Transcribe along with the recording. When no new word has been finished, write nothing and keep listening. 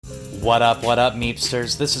What up,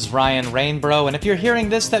 Meepsters? This is Ryan Rainbro, and if you're hearing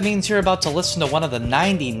this, that means you're about to listen to one of the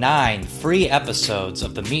 99 free episodes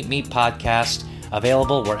of the Meet Me podcast,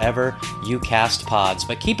 available wherever you cast pods.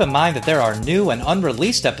 But keep in mind that there are new and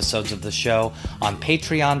unreleased episodes of the show on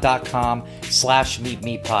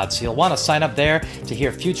patreon.com/meetmepod. So you'll want to sign up there to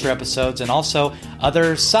hear future episodes and also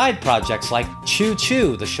other side projects like Choo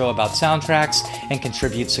Choo, the show about soundtracks, and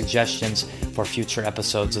contribute suggestions for future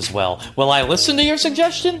episodes as well. Will I listen to your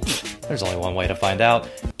suggestion? There's only one way to find out.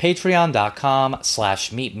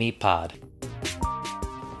 Patreon.com/meetmepod.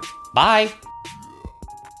 Bye!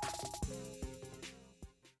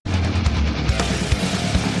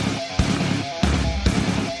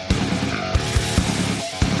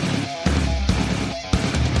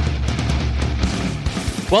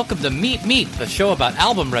 Welcome to Meet Meet, the show about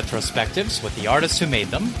album retrospectives with the artists who made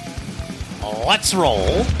them. Let's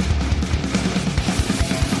roll!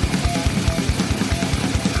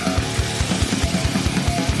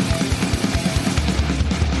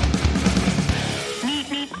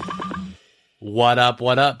 What up,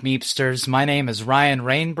 Meepsters? My name is Ryan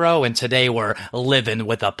Rainbro, and today we're living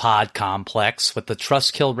with a pod complex with the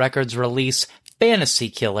Trustkill Records release Fantasy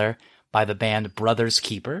Killer by the band Brothers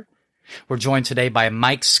Keeper. We're joined today by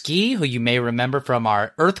Mike Ski, who you may remember from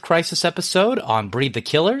our Earth Crisis episode on Breed the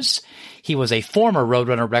Killers. He was a former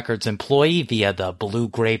Roadrunner Records employee via the Blue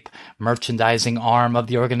Grape merchandising arm of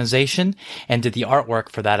the organization and did the artwork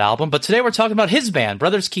for that album. But today we're talking about his band,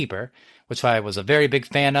 Brothers Keeper, which I was a very big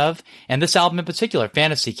fan of, and this album in particular,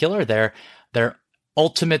 Fantasy Killer, their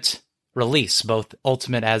ultimate release, both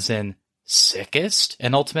ultimate as in sickest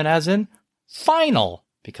and ultimate as in final,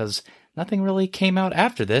 because nothing really came out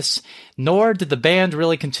after this, nor did the band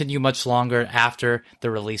really continue much longer after the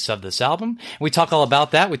release of this album. We talk all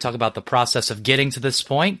about that. We talk about the process of getting to this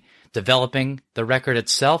point, developing the record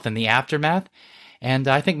itself and the aftermath. And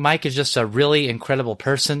I think Mike is just a really incredible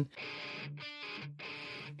person,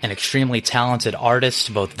 an extremely talented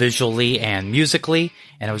artist, both visually and musically.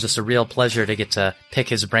 And it was just a real pleasure to get to pick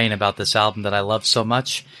his brain about this album that I love so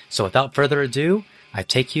much. So without further ado, I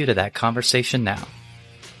take you to that conversation now.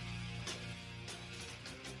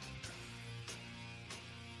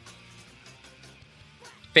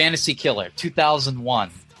 Fantasy Killer, 2001.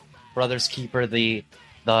 Brothers Keeper, the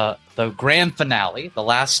grand finale, the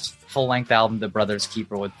last full-length album that Brothers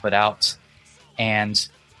Keeper would put out. And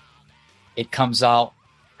it comes out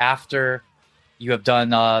after you have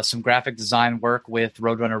done some graphic design work with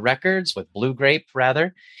Roadrunner Records, with Blue Grape,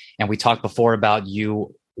 rather. And we talked before about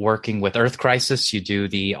you working with Earth Crisis. You do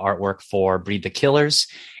the artwork for Breed the Killers.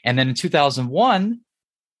 And then in 2001...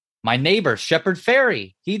 my neighbor, Shepard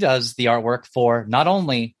Fairey, he does the artwork for not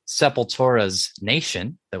only Sepultura's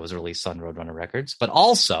Nation, that was released on Roadrunner Records, but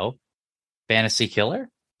also Fantasy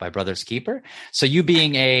Killer by Brothers Keeper. So you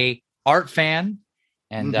being a art fan,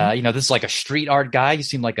 and this is like a street art guy, you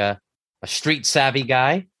seem like a street savvy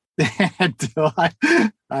guy.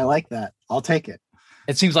 I like that. I'll take it.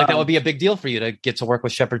 It seems like that would be a big deal for you to get to work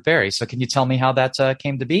with Shepard Fairey. So can you tell me how that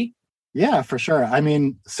came to be? Yeah, for sure. I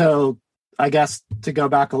mean, so I guess to go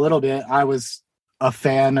back a little bit, I was a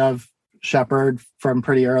fan of Shepard from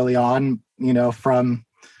pretty early on, from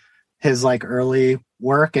his like early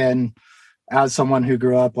work. And as someone who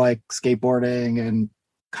grew up like skateboarding and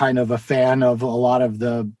kind of a fan of a lot of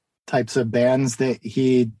the types of bands that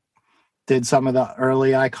he did some of the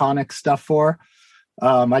early iconic stuff for,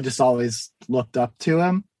 I just always looked up to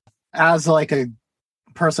him as like a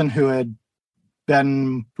person who had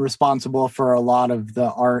been responsible for a lot of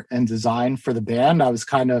the art and design for the band. I was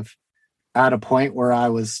kind of at a point where I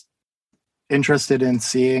was interested in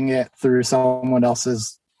seeing it through someone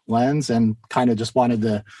else's lens and kind of just wanted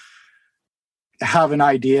to have an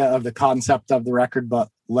idea of the concept of the record, but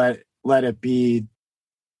let it be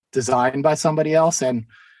designed by somebody else. And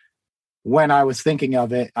when I was thinking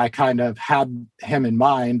of it, I kind of had him in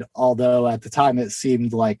mind, although at the time it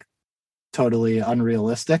seemed like totally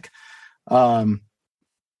unrealistic.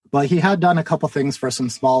 But he had done a couple things for some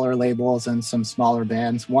smaller labels and some smaller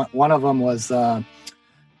bands. One of them was the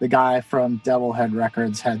guy from Devilhead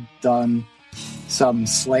Records had done some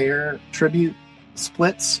Slayer tribute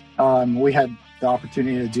splits. We had the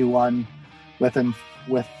opportunity to do one with him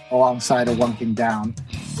alongside a One King Down.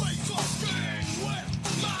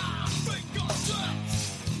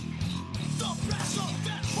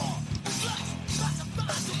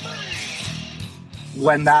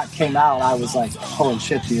 When that came out, I was like, holy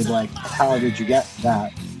shit, dude, like, how did you get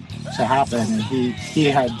that to happen? And he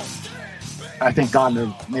had, I think, gone to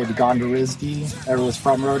RISD, or was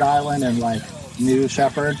from Rhode Island, and like knew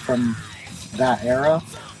Shepard from that era.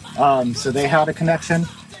 So they had a connection.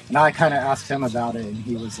 And I kind of asked him about it, and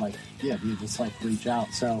he was like, yeah, you just like reach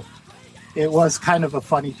out. So it was kind of a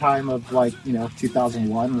funny time of like,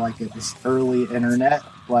 2001, like it was early internet,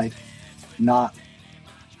 like not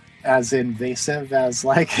as invasive as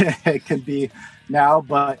like it could be now,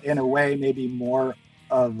 but in a way, maybe more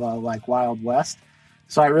of like Wild West.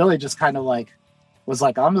 So I really just kind of like was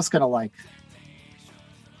like, I'm just going to like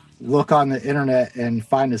look on the internet and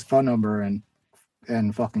find his phone number and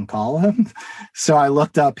fucking call him. So I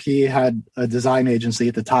looked up, he had a design agency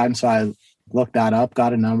at the time. So I looked that up,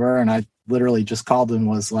 got a number, and I literally just called him,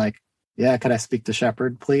 was like, yeah, could I speak to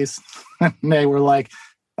Shepard, please? And they were like,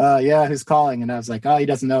 yeah, who's calling? And I was like, oh, he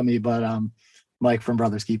doesn't know me, but Mike from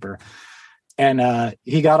Brothers Keeper. And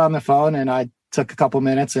he got on the phone, and I took a couple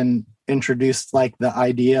minutes and introduced like the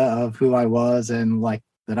idea of who I was and like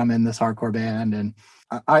that I'm in this hardcore band. And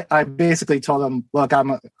I basically told him, look,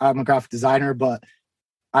 I'm a graphic designer, but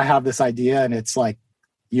I have this idea and it's like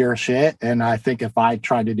your shit. And I think if I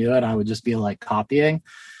tried to do it, I would just be like copying.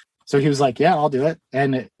 So he was like, yeah, I'll do it.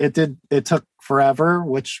 And it took forever,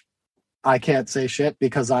 which I can't say shit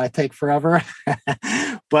because I take forever.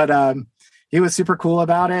 But he was super cool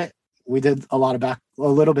about it. We did a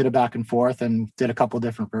little bit of back and forth and did a couple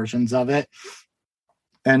different versions of it.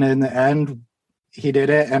 And in the end, he did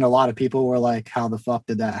it. And a lot of people were like, how the fuck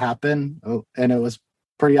did that happen? Oh, and it was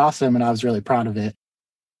pretty awesome. And I was really proud of it.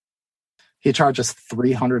 He charged us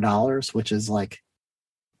 $300, which is like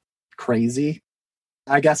crazy.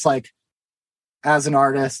 I guess like as an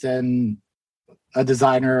artist and a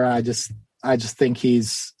designer, I just think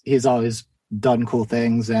he's always done cool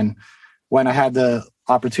things. And when I had the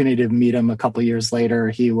opportunity to meet him a couple years later,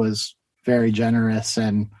 he was very generous.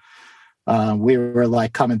 And we were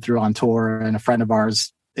like coming through on tour, and a friend of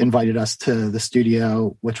ours invited us to the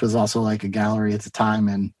studio, which was also like a gallery at the time.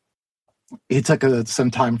 And he took some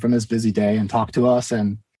time from his busy day and talked to us,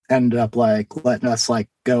 and ended up like letting us like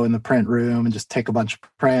go in the print room and just take a bunch of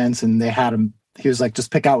prints. And he was like,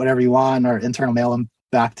 just pick out whatever you want, or internal mail them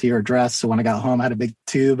back to your address. So when I got home, I had a big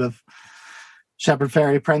tube of Shepard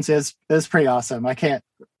Fairey prints. It was pretty awesome.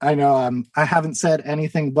 I know I haven't said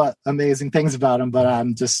anything but amazing things about him, but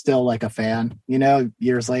I'm just still like a fan,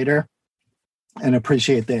 years later, and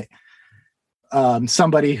appreciate that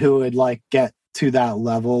somebody who would like get to that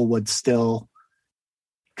level would still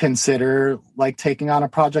consider like taking on a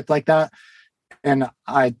project like that. And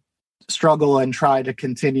I struggle and try to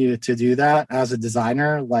continue to do that as a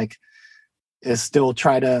designer, like is still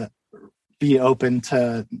try to be open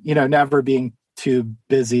to, never being too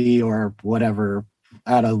busy or whatever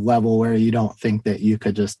at a level where you don't think that you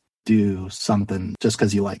could just do something just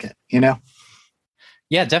because you like it,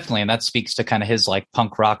 Yeah, definitely. And that speaks to kind of his like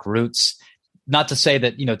punk rock roots. Not to say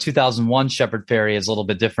that, 2001 Shepard Fairey is a little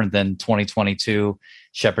bit different than 2022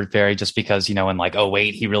 Shepard Fairey, just because, in like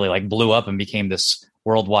 '08, he really like blew up and became this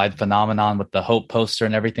worldwide phenomenon with the Hope poster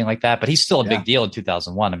and everything like that. But he's still a big deal in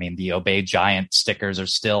 2001. I mean, the Obey Giant stickers are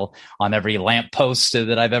still on every lamppost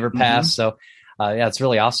that I've ever passed. Mm-hmm. So yeah, it's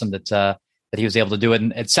really awesome that he was able to do it.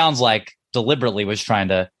 And it sounds like deliberately was trying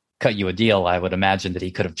to cut you a deal. I would imagine that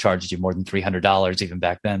he could have charged you more than $300 even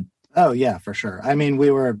back then. Oh yeah, for sure. I mean, we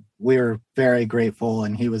were very grateful,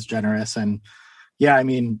 and he was generous. And yeah, I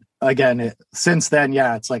mean, again, since then,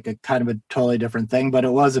 yeah, it's like a kind of a totally different thing, but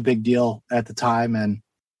it was a big deal at the time. And,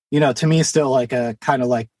 to me, still like a kind of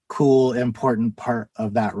like cool, important part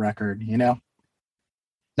of that record, Now,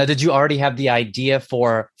 did you already have the idea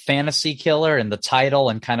for Fantasy Killer and the title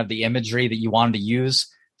and kind of the imagery that you wanted to use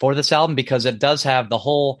for this album? Because it does have the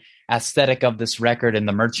whole aesthetic of this record, and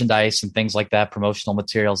the merchandise and things like that, promotional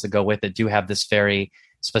materials that go with it do have this very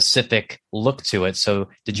specific look to it. So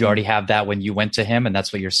did you already have that when you went to him? And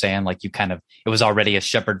that's what you're saying, like it was already a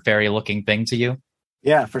Shepard Fairey looking thing to you?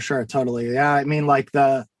 Yeah, for sure. Totally. Yeah. I mean, like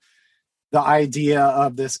the idea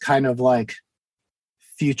of this kind of like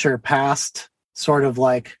future past sort of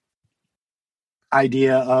like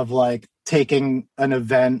idea of like taking an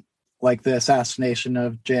event like the assassination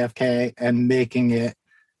of JFK and making it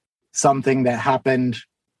something that happened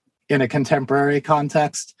in a contemporary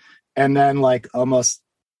context, and then like almost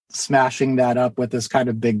smashing that up with this kind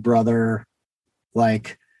of Big Brother,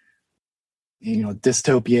 like,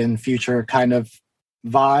 dystopian future kind of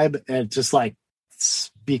vibe. It just like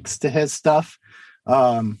speaks to his stuff.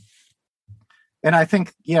 And I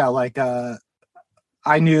think, yeah, like,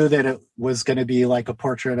 I knew that it was going to be like a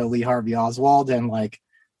portrait of Lee Harvey Oswald. And like,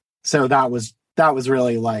 so that was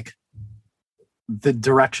really like the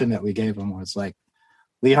direction that we gave him, was like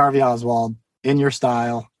Lee Harvey Oswald in your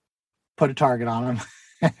style, put a target on him.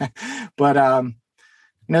 But,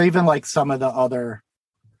 even like some of the other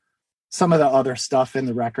some of the other stuff in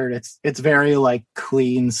the record. It's very like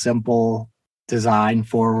clean, simple, design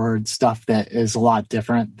forward stuff that is a lot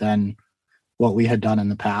different than what we had done in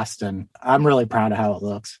the past. And I'm really proud of how it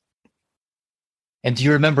looks. And do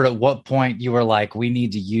you remember at what point you were like, we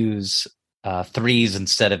need to use threes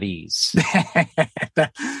instead of E's?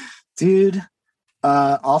 Dude,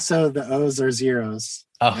 also the O's are zeros.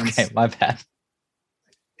 Okay, my bad.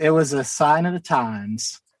 It was a sign of the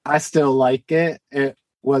times. I still like it. It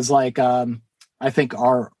was like, I think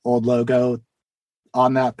our old logo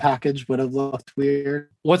on that package would have looked weird.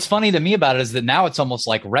 What's funny to me about it is that now it's almost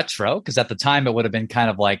like retro, because at the time it would have been kind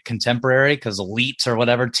of like contemporary, because Elite or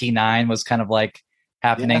whatever, T9 was kind of like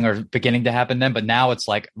happening or beginning to happen then. But now it's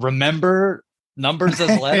like, remember numbers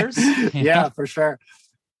as letters? Yeah, for sure.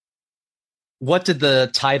 What did the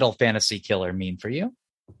title Fantasy Killer mean for you?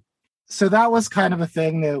 So that was kind of a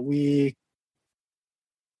thing that we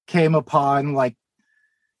came upon. Like,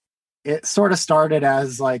 it sort of started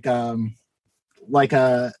as like a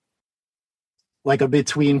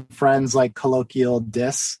between friends, like colloquial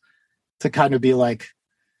diss, to kind of be like,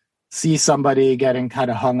 see somebody getting kind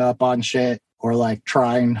of hung up on shit, or like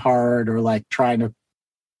trying hard, or like trying to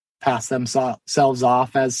pass themselves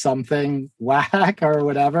off as something whack or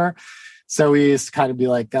whatever. So we used to kind of be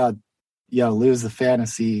like, God, lose the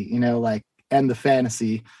fantasy, like end the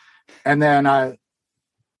fantasy. And then I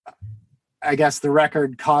guess the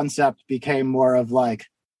record concept became more of like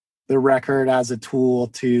the record as a tool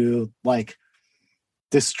to like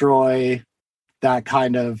destroy that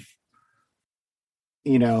kind of,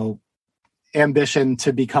 ambition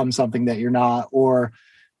to become something that you're not, or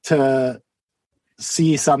to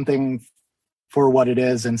see something for what it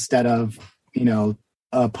is instead of,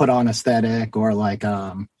 put on aesthetic, or like,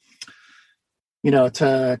 to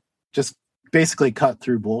just basically cut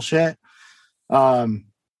through bullshit. I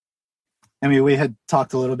mean, we had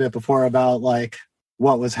talked a little bit before about like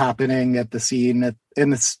what was happening at the scene in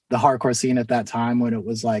the hardcore scene at that time, when it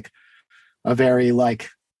was like a very like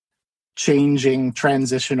changing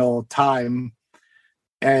transitional time.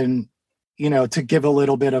 And, to give a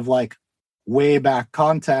little bit of like way back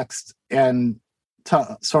context and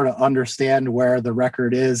to sort of understand where the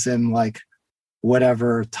record is in like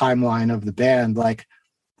whatever timeline of the band, like,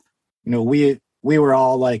 we were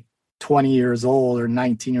all like 20 years old or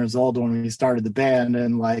 19 years old when we started the band.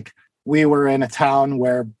 And like, we were in a town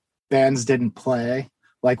where bands didn't play.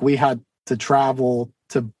 Like, we had to travel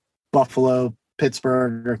to Buffalo,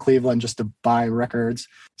 Pittsburgh, or Cleveland just to buy records.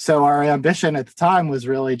 So our ambition at the time was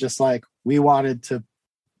really just like, we wanted to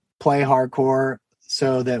play hardcore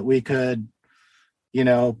so that we could,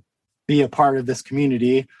 be a part of this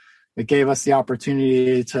community. It gave us the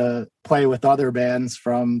opportunity to play with other bands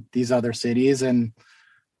from these other cities. And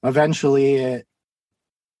eventually it,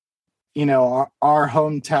 our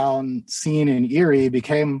hometown scene in Erie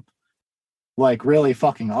became like really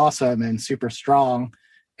fucking awesome and super strong.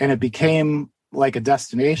 And it became like a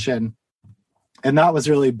destination. And that was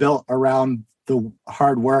really built around the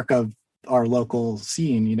hard work of our local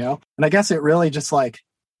scene, And I guess it really just like,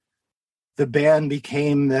 the band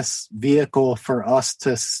became this vehicle for us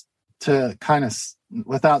to kind of,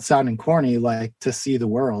 without sounding corny, like to see the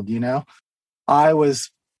world, I was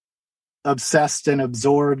obsessed and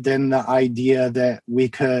absorbed in the idea that we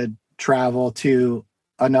could travel to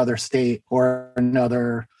another state or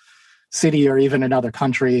another city or even another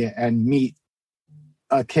country and meet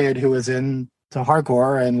a kid who was into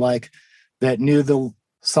hardcore and like that knew the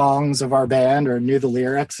songs of our band or knew the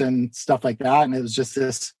lyrics and stuff like that. And it was just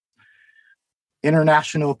this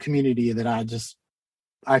international community that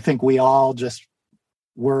I think we all just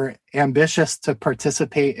were ambitious to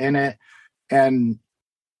participate in it. And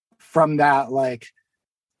from that, like,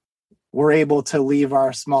 we're able to leave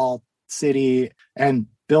our small city and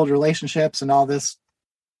build relationships and all this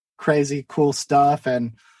crazy cool stuff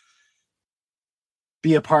and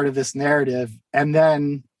be a part of this narrative. And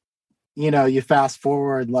then, you fast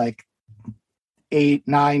forward like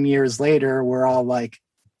 8-9 years later, we're all like,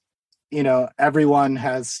 everyone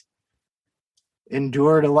has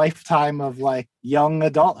endured a lifetime of like young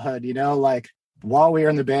adulthood, like while we were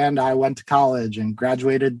in the band, I went to college and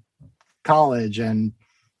graduated college and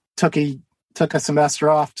took a semester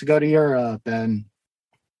off to go to Europe. And,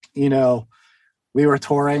 we were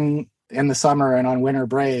touring in the summer and on winter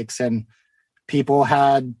breaks, and people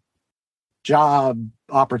had job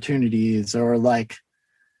opportunities or like,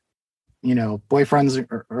 boyfriends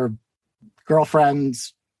or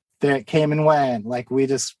girlfriends that came and went. Like, we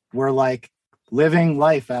just were like living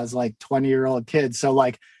life as like 20-year-old kids. So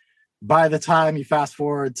like, by the time you fast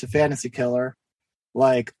forward to Fantasy Killer,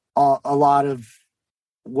 like a lot of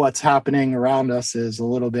what's happening around us is a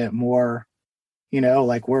little bit more,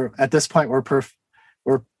 like we're at this point,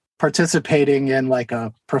 we're participating in like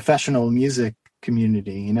a professional music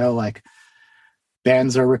community, like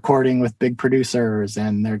bands are recording with big producers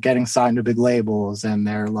and they're getting signed to big labels, and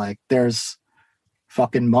they're like, there's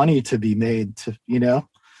fucking money to be made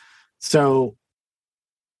so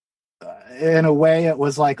in a way it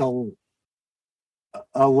was like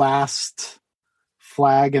a last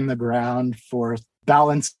flag in the ground for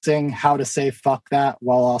balancing how to say fuck that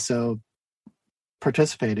while also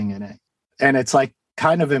participating in it. And it's like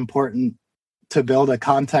kind of important to build a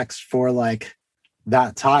context for like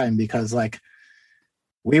that time, because like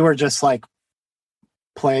we were just like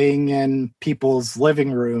playing in people's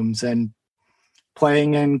living rooms and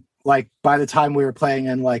playing in, like, by the time we were playing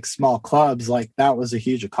in like small clubs, like that was a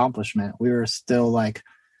huge accomplishment. We were still like,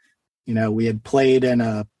 we had played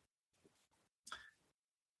in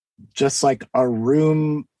just like a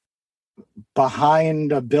room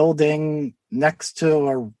behind a building next to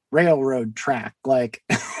a railroad track. Like,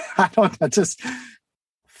 I don't know, just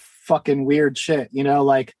fucking weird shit,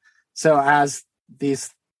 like, so as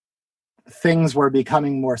these things were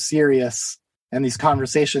becoming more serious and these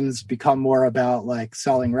conversations become more about like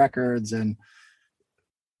selling records, and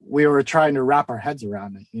we were trying to wrap our heads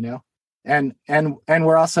around it, and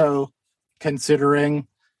we're also considering,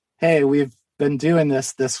 hey, we've been doing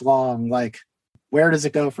this long, like, where does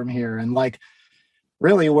it go from here? And like,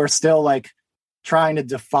 really, we're still like trying to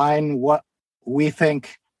define what we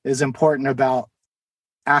think is important about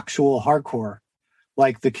actual hardcore,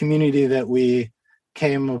 like the community that we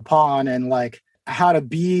came upon, and like how to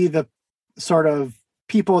be the sort of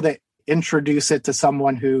people that introduce it to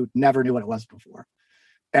someone who never knew what it was before,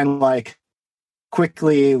 and like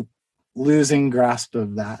quickly losing grasp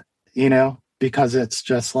of that, because it's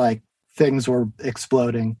just like things were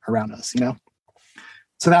exploding around us,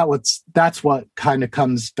 So that's what kind of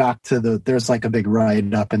comes back to there's like a big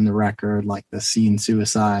write up in the record, like the scene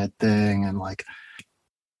suicide thing. And like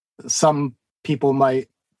some people might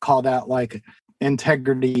call that like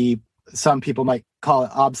integrity. Some people might call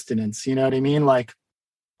it obstinance. You know what I mean? Like,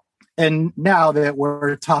 and now that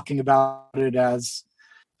we're talking about it as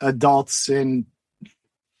adults and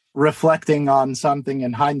reflecting on something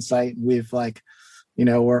in hindsight, we've like,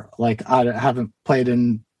 we're like, I haven't played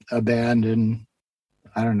in a band in,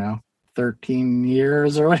 I don't know, 13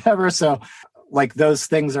 years or whatever. So like those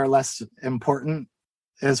things are less important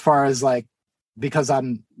as far as like, because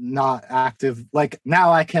I'm not active. Like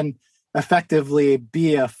now I can effectively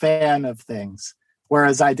be a fan of things,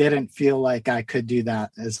 whereas I didn't feel like I could do that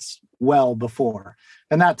as well before.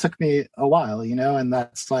 And that took me a while, and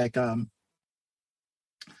that's like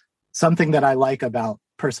something that I like about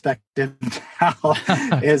perspective now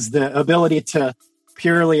is the ability to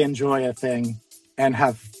purely enjoy a thing and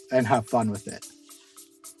have fun with it.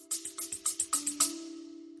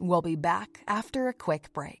 We'll be back after a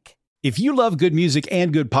quick break. If you love good music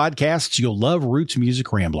and good podcasts, you'll love Roots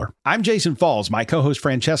Music Rambler. I'm Jason Falls. My co-host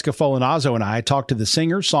Francesca Folinazzo and I talk to the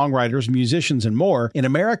singers, songwriters, musicians, and more in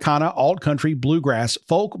Americana, alt-country, bluegrass,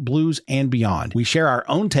 folk, blues, and beyond. We share our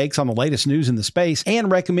own takes on the latest news in the space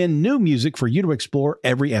and recommend new music for you to explore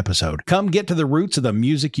every episode. Come get to the roots of the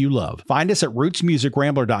music you love. Find us at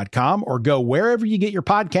rootsmusicrambler.com or go wherever you get your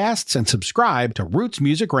podcasts and subscribe to Roots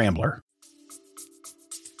Music Rambler.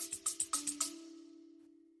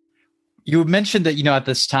 You mentioned that, at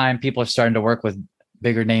this time, people are starting to work with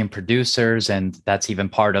bigger name producers, and that's even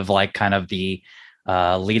part of like kind of the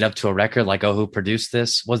lead up to a record, like, oh, who produced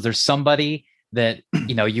this? Was there somebody that,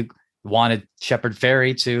 you wanted Shepard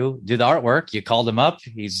Fairey to do the artwork? You called him up,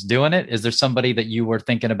 he's doing it. Is there somebody that you were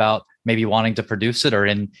thinking about maybe wanting to produce it, or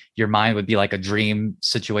in your mind would be like a dream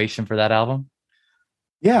situation for that album?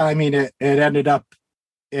 Yeah, I mean, it ended up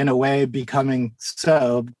in a way becoming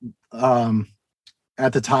so.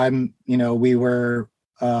 At the time, we were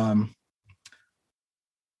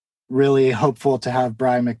really hopeful to have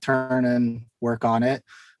Brian McTernan work on it.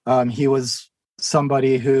 He was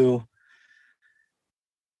somebody who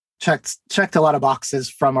checked a lot of boxes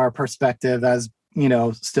from our perspective as,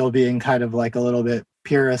 still being kind of like a little bit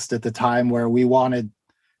purist at the time, where we wanted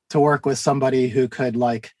to work with somebody who could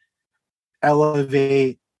like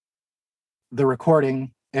elevate the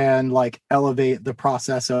recording and like elevate the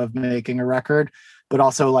process of making a record, but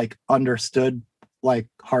also like understood like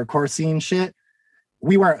hardcore scene shit.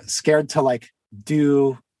 We weren't scared to like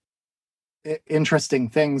do interesting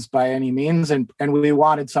things by any means. And we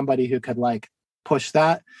wanted somebody who could like push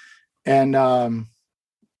that. And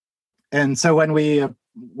so when we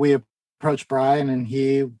approached Brian and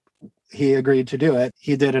he agreed to do it,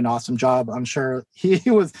 he did an awesome job. I'm sure he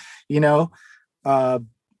was,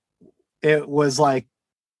 it was like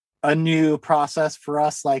a new process for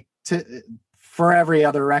us. Like for every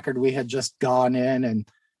other record, we had just gone in and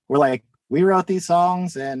we're like, we wrote these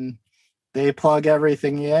songs and they plug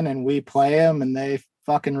everything in and we play them and they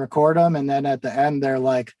fucking record them. And then at the end, they're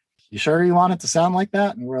like, you sure you want it to sound like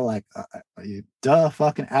that? And we're like, duh,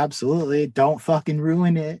 fucking absolutely. Don't fucking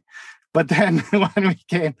ruin it. But then when we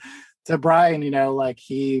came to Brian, like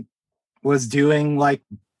he was doing like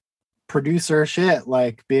producer shit,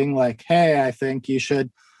 like being like, hey, I think you should,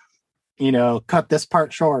 cut this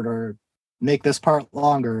part short or make this part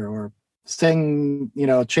longer or sing,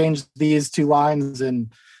 change these two lines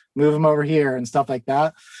and move them over here and stuff like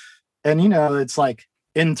that. And, it's like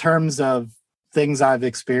in terms of things I've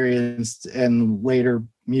experienced in later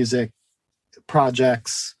music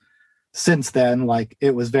projects since then, like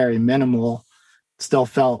it was very minimal, still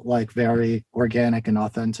felt like very organic and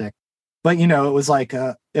authentic. But, it was like,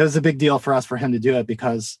 it was a big deal for us for him to do it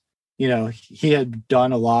because, he had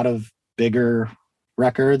done a lot of bigger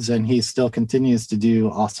records and he still continues to do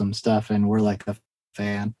awesome stuff. And we're like a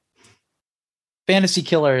fan. Fantasy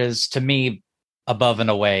Killer is, to me, above and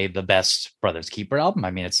away the best Brothers Keeper album.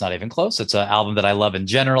 I mean, it's not even close. It's an album that I love in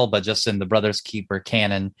general, but just in the Brothers Keeper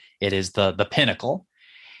canon, it is the pinnacle.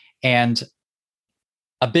 And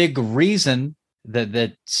a big reason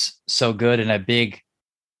that's so good and a big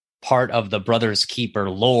part of the Brothers Keeper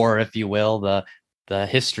lore, if you will, the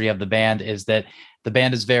history of the band, is that the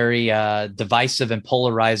band is very divisive and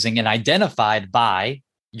polarizing and identified by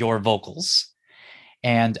your vocals.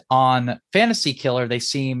 And on Fantasy Killer,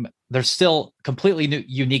 they're still completely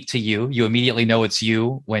unique to you. You immediately know it's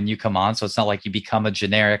you when you come on. So it's not like you become a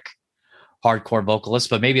generic hardcore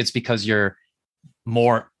vocalist, but maybe it's because you're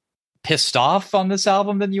more pissed off on this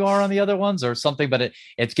album than you are on the other ones or something, but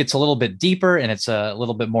it gets a little bit deeper and it's a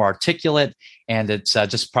little bit more articulate and it's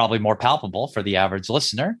just probably more palpable for the average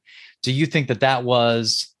listener. Do you think that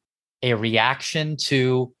was a reaction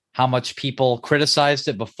to how much people criticized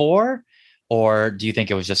it before? Or do you think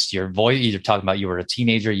it was just your voice? You're talking about you were a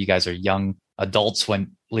teenager, you guys are young adults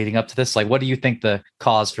when leading up to this. Like, what do you think the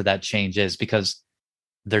cause for that change is? Because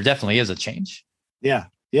there definitely is a change. Yeah,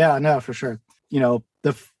 no, for sure.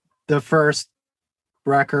 The first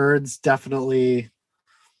records definitely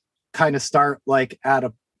kind of start like at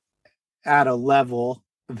a level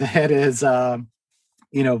that is,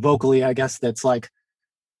 vocally, I guess that's like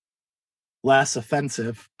less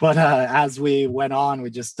offensive. But as we went on, we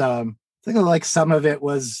just, I think like some of it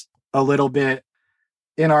was a little bit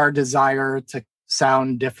in our desire to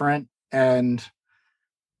sound different and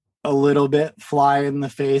a little bit fly in the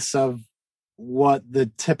face of what the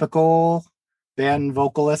typical band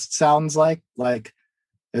vocalist sounds like. Like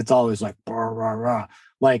it's always like, rah, rah, rah.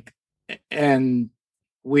 Like, and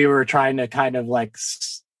we were trying to kind of like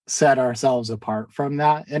set ourselves apart from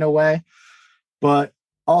that in a way, but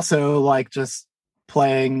also like just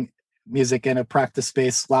playing music in a practice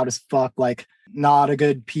space loud as fuck, like not a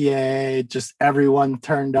good PA, just everyone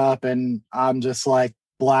turned up and I'm just like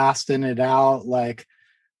blasting it out, like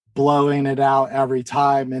blowing it out every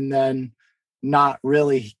time and then not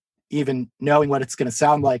really even knowing what it's going to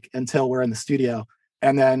sound like until we're in the studio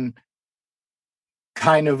and then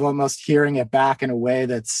kind of almost hearing it back in a way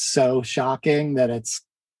that's so shocking that it's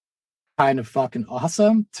kind of fucking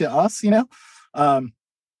awesome to us,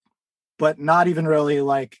 but not even really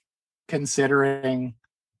like considering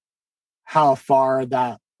how far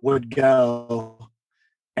that would go.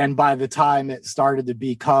 And by the time it started to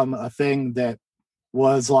become a thing that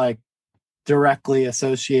was like directly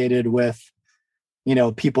associated with,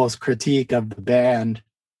 people's critique of the band,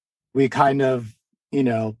 we kind of,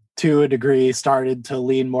 to a degree started to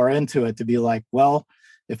lean more into it to be like, well,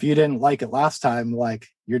 if you didn't like it last time, like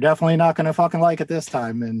you're definitely not going to fucking like it this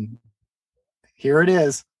time. And here it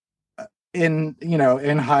is. In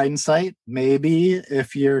hindsight, maybe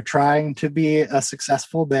if you're trying to be a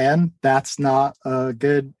successful band, that's not a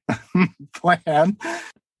good plan.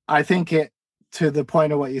 I think to the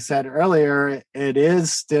point of what you said earlier, it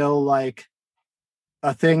is still like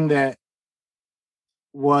a thing that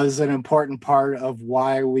was an important part of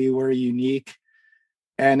why we were unique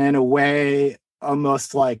and in a way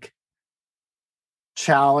almost like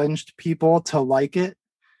challenged people to like it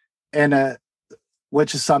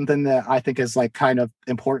which is something that I think is like kind of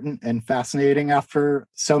important and fascinating after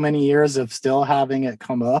so many years of still having it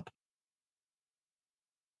come up.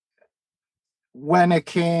 When it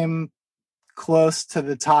came close to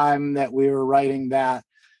the time that we were writing that,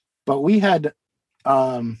 but we had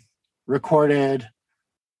recorded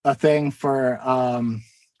a thing for,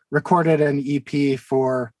 recorded an EP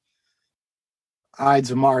for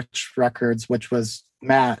Ides of March Records, which was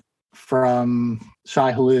Matt from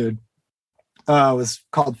Shai Hulud. It was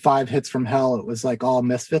called 5 Hits from Hell. It was like all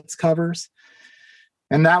Misfits covers.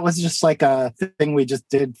 And that was just like a thing we just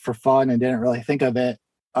did for fun and didn't really think of it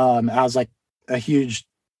as like a huge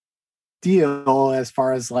deal as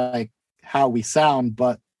far as like how we sound.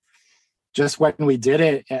 But just when we did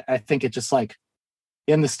it, I think it just like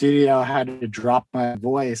in the studio, I had to drop my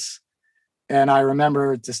voice. And I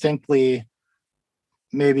remember distinctly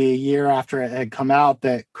maybe a year after it had come out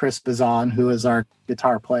that Chris Bazan, who is our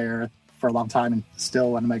guitar player for a long time and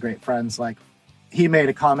still one of my great friends, like he made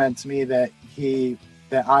a comment to me that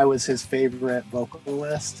I was his favorite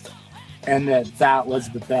vocalist and that was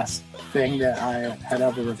the best thing that I had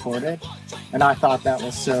ever recorded. And I thought that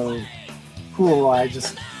was so cool. I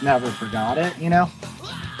just never forgot it, you know?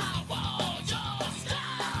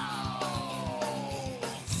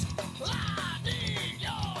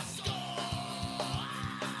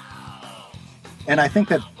 And I think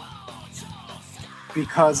that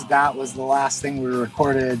because that was the last thing we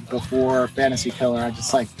recorded before Fantasy Killer, I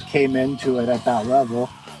just like came into it at that level,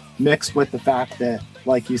 mixed with the fact that,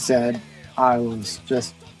 like you said, I was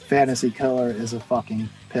just Fantasy Killer is a fucking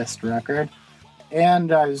pissed record.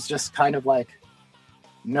 And I was just kind of like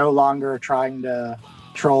no longer trying to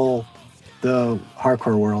troll the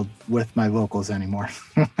hardcore world with my vocals anymore.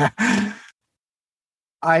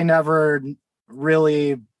 I never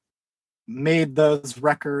really made those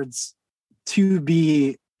records to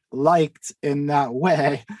be liked in that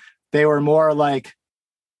way. They were more like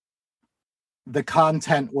the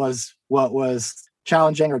content was what was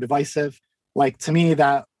challenging or divisive. Like to me,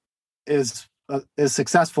 that is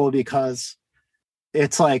successful because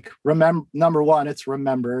it's like number one, it's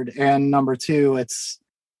remembered, and number two, it's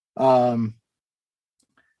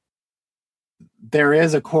there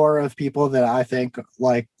is a core of people that I think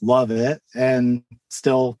like love it and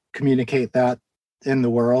still communicate that in the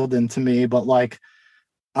world and to me. But like,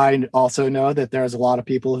 I also know that there's a lot of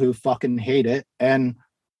people who fucking hate it. And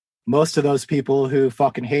most of those people who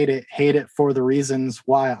fucking hate it for the reasons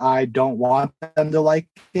why I don't want them to like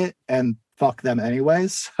it, and fuck them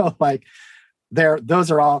anyways. So like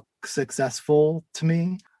those are all successful to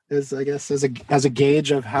me, is I guess as a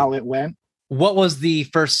gauge of how it went. What was the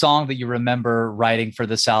first song that you remember writing for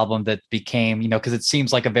this album that became, because it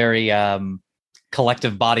seems like a very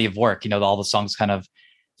collective body of work, all the songs kind of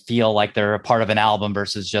feel like they're a part of an album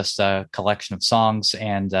versus just a collection of songs.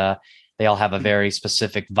 And they all have a very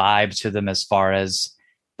specific vibe to them as far as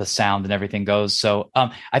the sound and everything goes. So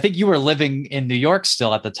I think you were living in New York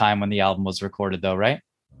still at the time when the album was recorded though, right?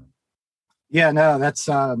 Yeah, no, that's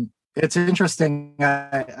it's interesting.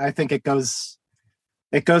 I think it goes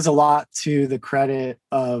a lot to the credit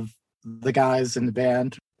of the guys in the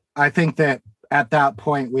band. I think that at that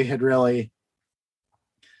point we had really,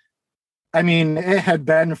 it had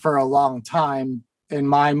been for a long time in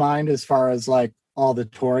my mind as far as like all the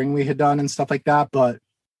touring we had done and stuff like that, but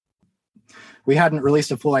we hadn't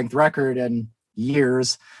released a full-length record in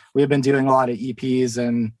years. We had been doing a lot of EPs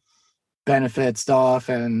and benefit stuff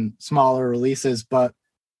and smaller releases, but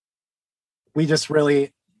we just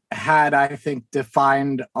really had, I think,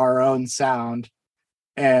 defined our own sound.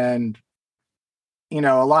 And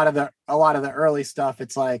a lot of the early stuff,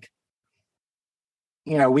 it's like,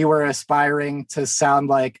 we were aspiring to sound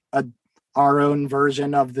like our own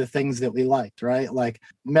version of the things that we liked, right? Like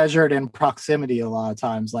measured in proximity a lot of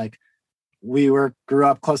times. Like we grew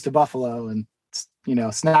up close to Buffalo, and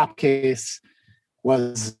Snapcase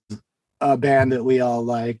was a band that we all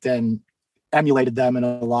liked and emulated them in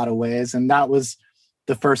a lot of ways. And that was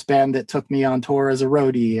the first band that took me on tour as a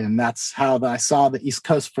roadie. And that's how I saw the East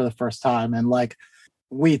Coast for the first time. And like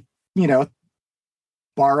we,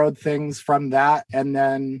 borrowed things from that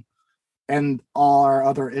and all our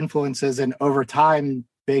other influences, and over time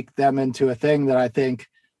baked them into a thing that I think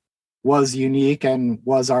was unique and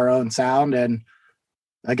was our own sound. And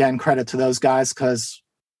again, credit to those guys, because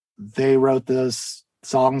they wrote those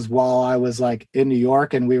songs while I was like in New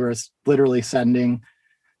York, and we were literally sending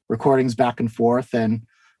recordings back and forth, and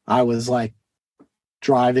I was like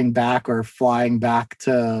driving back or flying back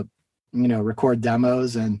to record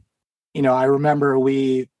demos. And I remember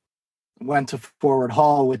we went to Forward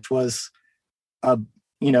Hall, which was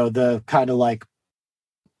the kind of like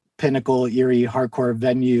pinnacle Erie hardcore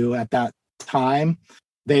venue at that time.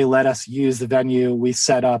 They let us use the venue. We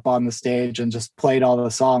set up on the stage and just played all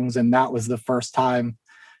the songs. And that was the first time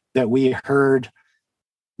that we heard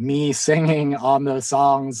me singing on those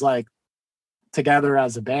songs, like together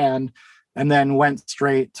as a band, and then went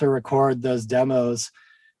straight to record those demos.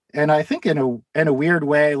 And I think in a weird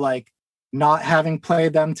way, like not having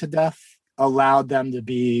played them to death allowed them to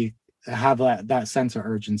be have that sense of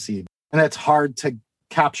urgency. And it's hard to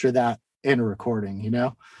capture that in a recording, you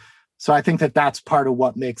know? So I think that that's part of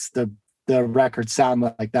what makes the record sound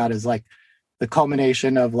like that, is like the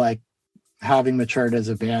culmination of like having matured as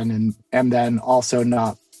a band and then also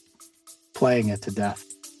not playing it to death.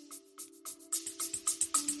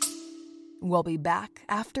 We'll be back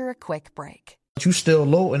after a quick break. You still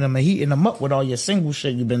loading them and heating them up with all your single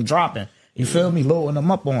shit you've been dropping. You feel me? Loading them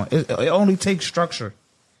up on. It only takes structure.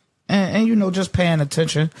 And you know, just paying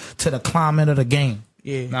attention to the climate of the game.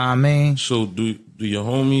 Yeah. Know what I mean? So do your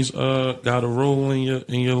homies got a role in your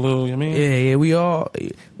little, you mean? Yeah, we all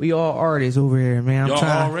artists over here, man. Y'all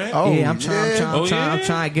already? I'm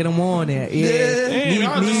trying to get them on there.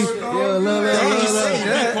 Yeah.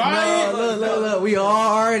 Look, we all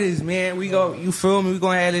artists, man. You feel me? We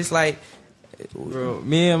gonna have this like, bro,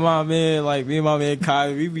 me and my man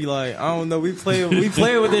Kai, we be like, I don't know, we play with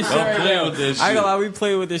this shit right now. I ain't gonna lie, we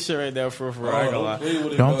play with this shit right now for I ain't gonna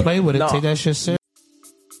lie. Don't play with it. No. Take that shit serious.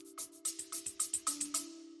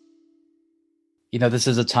 You know, this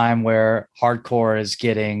is a time where hardcore is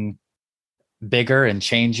getting bigger and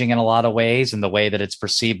changing in a lot of ways, and the way that it's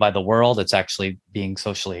perceived by the world. It's actually being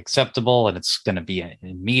socially acceptable, and it's going to be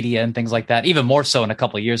in media and things like that, even more so in a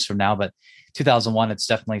couple of years from now. But 2001, it's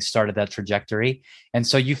definitely started that trajectory. And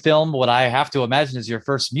so you filmed what I have to imagine is your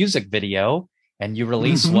first music video, and you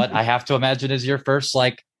release what I have to imagine is your first,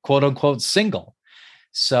 like, quote unquote single.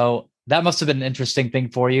 So that must have been an interesting thing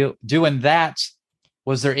for you doing that.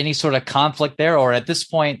 Was there any sort of conflict there? Or at this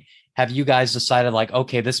point, have you guys decided like,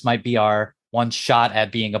 okay, this might be our one shot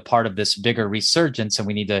at being a part of this bigger resurgence and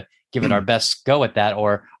we need to give it our best go at that?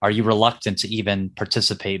 Or are you reluctant to even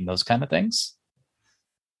participate in those kind of things?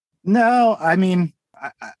 No, I mean,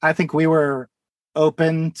 I think we were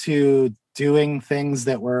open to doing things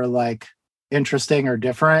that were like interesting or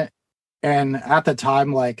different. And at the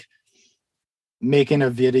time, like making a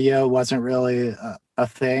video wasn't really a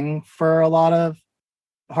thing for a lot of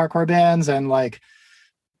hardcore bands. And like,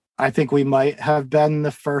 I think we might have been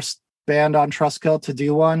the first band on Trustkill to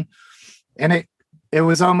do one. And it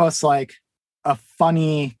was almost like a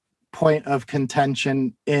funny point of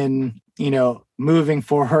contention in, you know, moving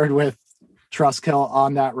forward with Trustkill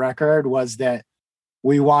on that record, was that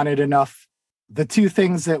we wanted enough. The two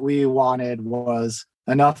things that we wanted was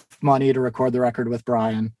enough money to record the record with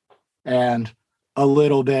Brian and a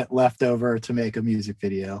little bit left over to make a music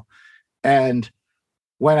video. And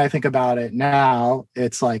when I think about it now,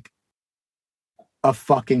 it's like a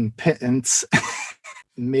fucking pittance,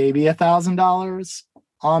 maybe $1,000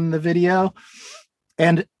 on the video.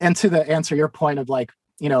 And to the answer your point of like,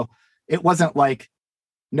 you know, it wasn't like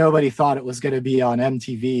nobody thought it was going to be on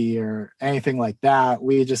MTV or anything like that.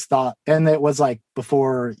 We just thought, and it was like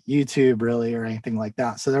before YouTube really or anything like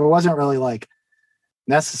that. So there wasn't really like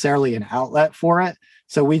necessarily an outlet for it.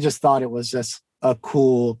 So we just thought it was just a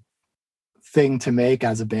cool thing to make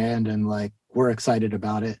as a band, and like we're excited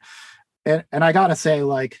about it. And I gotta say,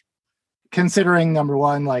 like, considering number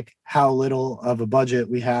one, like how little of a budget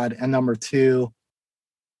we had, and number two,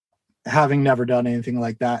 having never done anything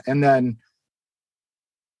like that, and then,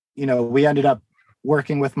 you know, we ended up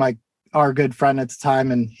working with our good friend at the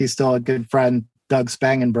time, and he's still a good friend, Doug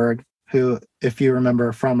Spangenberg, who, if you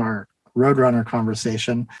remember from our Roadrunner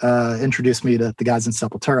conversation, introduced me to the guys in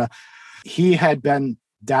Sepultura. He had been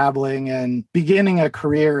dabbling and beginning a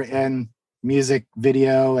career in music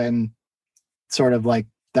video and sort of like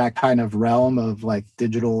that kind of realm of like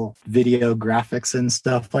digital video graphics and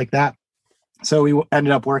stuff like that. So we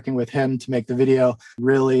ended up working with him to make the video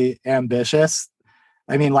really ambitious.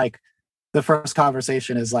 I mean, like the first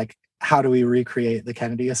conversation is like, how do we recreate the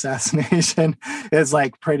Kennedy assassination? Is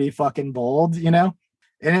like pretty fucking bold, you know?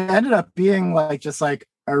 And it ended up being like just like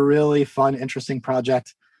a really fun, interesting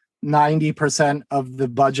project. 90% of the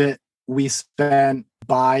budget we spent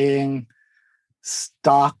buying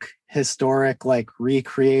stock, historic, like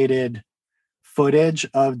recreated footage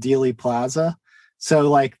of Dealey Plaza. So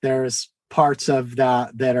like there's parts of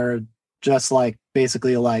that are just like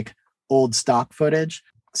basically like old stock footage.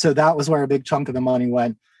 So that was where a big chunk of the money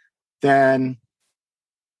went. Then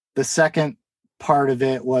the second part of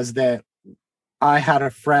it was that I had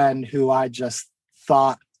a friend who I just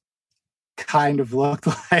thought kind of looked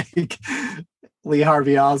like Lee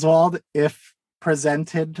Harvey Oswald if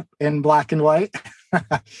presented in black and white.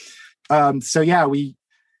 So yeah, we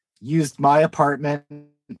used my apartment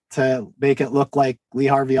to make it look like Lee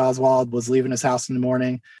Harvey Oswald was leaving his house in the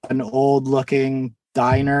morning. An old looking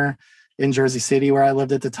diner in Jersey City where I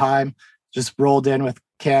lived at the time, just rolled in with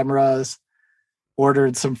cameras,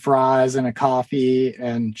 ordered some fries and a coffee,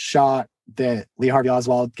 and shot that Lee Harvey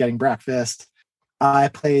Oswald getting breakfast. I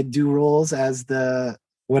played dual roles as the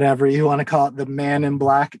whatever you want to call it, the man in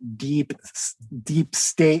black, deep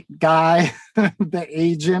state guy, the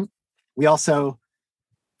agent. We also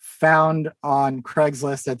found on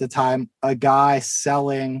Craigslist at the time a guy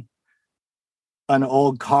selling an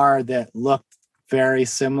old car that looked very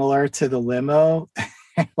similar to the limo,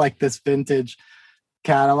 like this vintage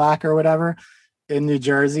Cadillac or whatever in New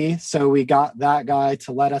Jersey. So we got that guy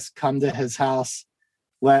to let us come to his house,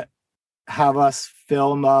 have us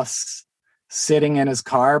film us sitting in his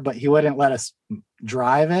car, but he wouldn't let us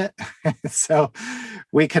drive it. So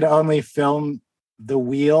we could only film the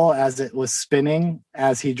wheel as it was spinning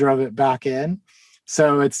as he drove it back in.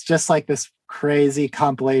 So it's just like this crazy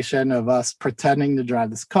compilation of us pretending to drive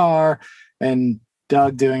this car and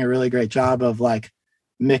Doug doing a really great job of like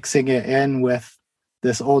mixing it in with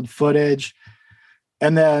this old footage.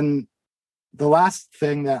 And then the last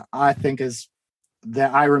thing that I think is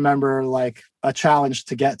that I remember like a challenge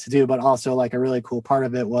to get to do, but also like a really cool part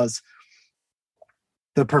of it was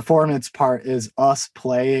the performance part is us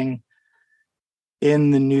playing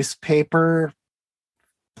in the newspaper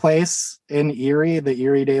place in Erie, the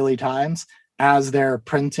Erie Daily Times, as they're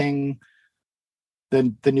printing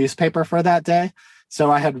the newspaper for that day.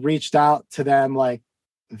 So I had reached out to them like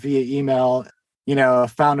via email,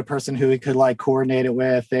 found a person who we could like coordinate it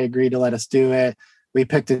with. They agreed to let us do it. We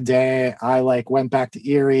picked a day. I like went back to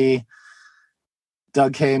Erie.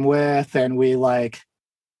 Doug came with, and we like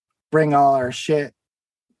bring all our shit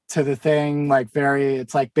to the thing.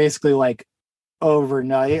 It's like basically like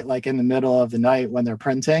overnight, like in the middle of the night when they're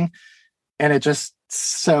printing. And it just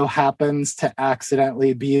so happens to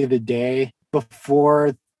accidentally be the day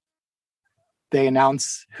before they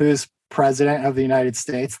announce who's president of the United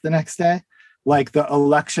States the next day. Like the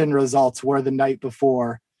election results were the night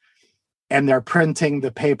before. And they're printing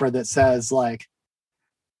the paper that says like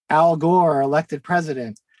Al Gore elected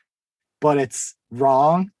president, but it's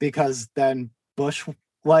wrong because then Bush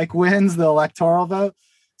like wins the electoral vote.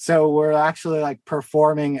 So we're actually like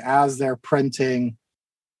performing as they're printing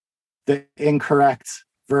the incorrect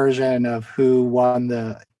version of who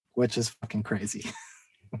won which is fucking crazy.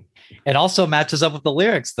 It also matches up with the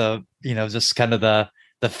lyrics, just kind of the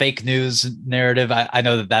fake news narrative. I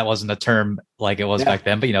know that wasn't a term like it was back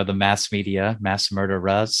then, but the mass media, mass murder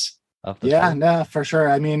Russ. No, for sure.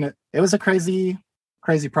 I mean, it was a crazy,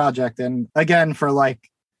 crazy project. And again, for like,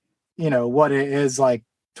 what it is like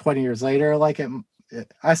 20 years later, like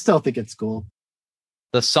I still think it's cool.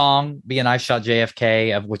 The song Being I Shot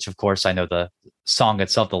JFK, of which of course I know the song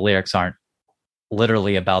itself, the lyrics aren't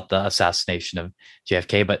literally about the assassination of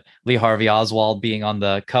JFK, but Lee Harvey Oswald being on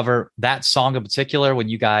the cover, that song in particular, when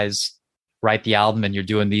you guys write the album and you're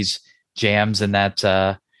doing these jams in that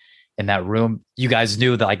room, you guys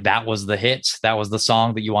knew that like that was the hit, that was the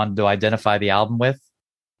song that you wanted to identify the album with?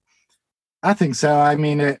 I think so. I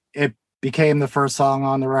mean, it became the first song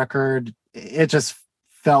on the record. It just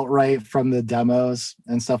felt right from the demos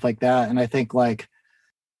and stuff like that. And I think like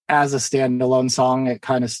as a standalone song, it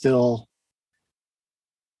kind of still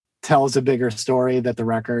tells a bigger story that the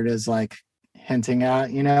record is like hinting at, I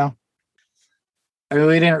mean,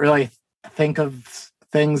 we didn't really think of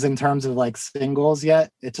things in terms of like singles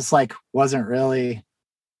yet. It just like wasn't really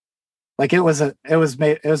like it was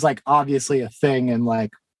like obviously a thing in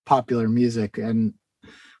like popular music, and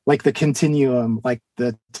like the Continuum, like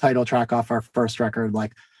the title track off our first record,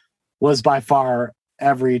 like was by far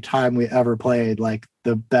every time we ever played like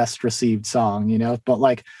the best received song, but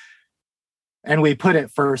like, and we put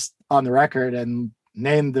it first on the record and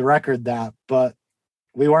named the record that, but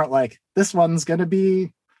we weren't like, this one's going to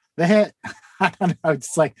be the hit. I don't know.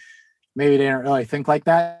 It's like, maybe they didn't really think like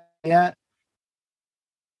that yet.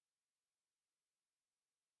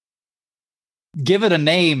 Give It a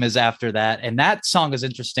Name is after that. And that song is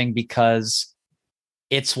interesting because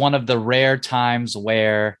it's one of the rare times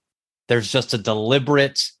where there's just a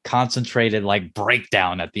deliberate, concentrated like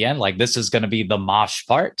breakdown at the end. Like this is going to be the mosh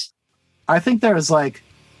part. I think there's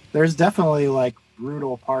definitely like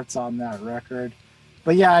brutal parts on that record.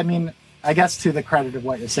 But yeah, I mean, I guess to the credit of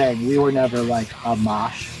what you're saying, we were never like a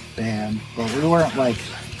mosh band, but we weren't like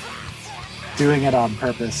doing it on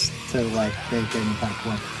purpose to like make any kind of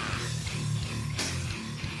point.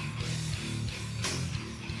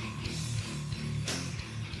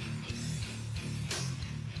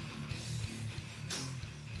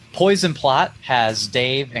 Poison Plot has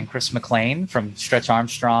Dave and Chris McLean from Stretch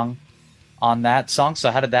Armstrong on that song.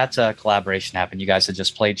 So how did that collaboration happen? You guys had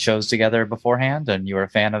just played shows together beforehand and you were a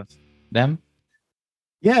fan of them?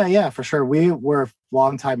 Yeah, for sure. We were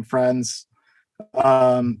longtime friends.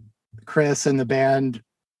 Chris and the band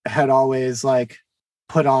had always like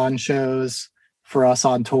put on shows for us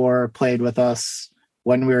on tour, played with us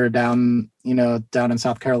when we were down in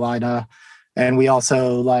South Carolina. And we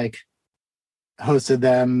also like hosted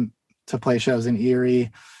them to play shows in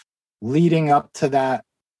Erie. Leading up to that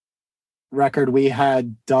record, we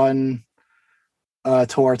had done a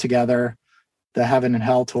tour together, the Heaven and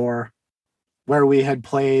Hell tour, where we had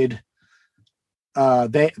played.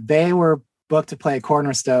 They were booked to play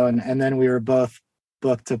Cornerstone, and then we were both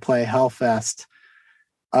booked to play Hellfest,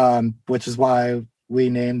 which is why we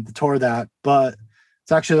named the tour that. But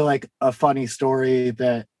it's actually like a funny story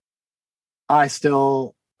that I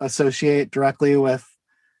still associate directly with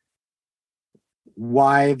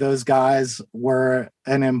why those guys were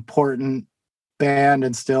an important band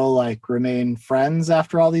and still like remain friends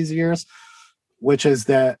after all these years, which is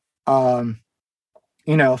that,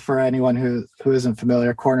 for anyone who isn't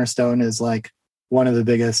familiar, Cornerstone is like one of the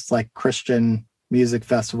biggest like Christian music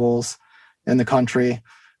festivals in the country.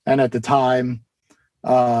 And at the time,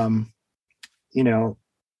 by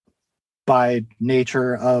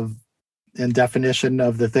nature of and definition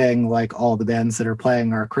of the thing, like all the bands that are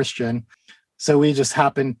playing are Christian. So we just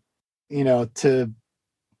happened, to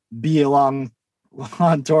be along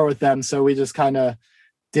on tour with them. So we just kind of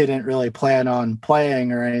didn't really plan on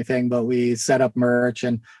playing or anything, but we set up merch,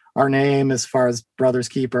 and our name, as far as Brothers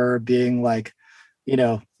Keeper, being like,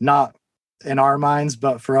 not in our minds,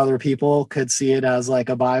 but for other people, could see it as like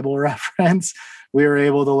a Bible reference. We were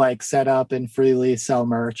able to like set up and freely sell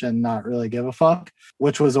merch and not really give a fuck,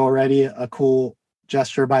 which was already a cool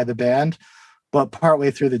gesture by the band. But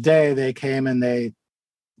partway through the day, they came and they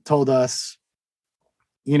told us,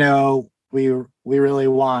 we really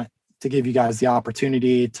want to give you guys the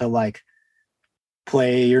opportunity to like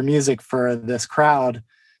play your music for this crowd.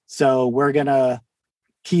 So we're going to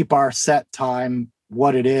keep our set time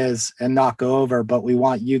what it is and not go over, but we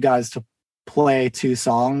want you guys to play 2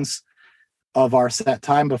 songs of our set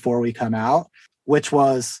time before we come out, which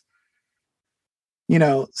was,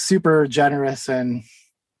 super generous and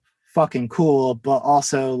fucking cool, but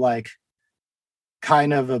also like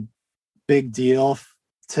kind of a big deal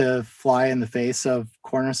to fly in the face of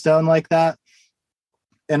Cornerstone like that.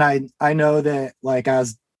 And I know that like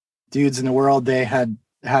as dudes in the world, they had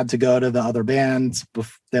to go to the other bands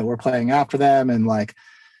that were playing after them and like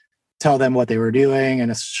tell them what they were doing and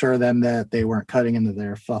assure them that they weren't cutting into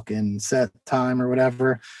their fucking set time or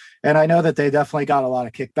whatever. And I know that they definitely got a lot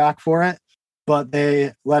of kickback for it, but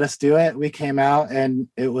they let us do it. We came out and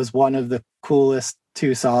it was one of the coolest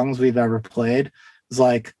 2 songs we've ever played. It was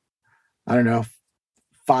like, I don't know,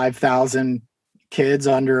 5,000 kids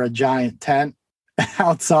under a giant tent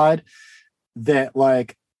outside that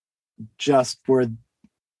like just were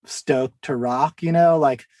stoked to rock,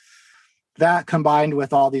 like that combined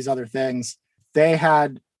with all these other things. They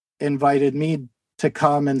had invited me to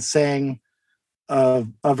come and sing a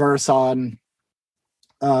verse on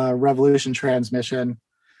Revolution Transmission.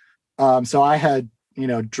 So I had,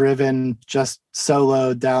 driven just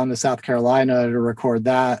solo down to South Carolina to record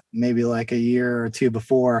that maybe like a year or 2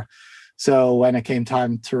 before. So when it came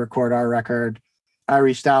time to record our record, I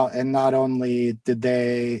reached out, and not only did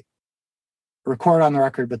they record on the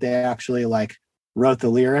record, but they actually like wrote the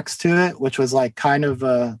lyrics to it, which was like kind of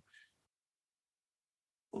a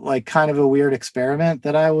weird experiment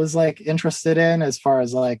that I was like interested in, as far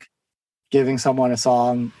as like giving someone a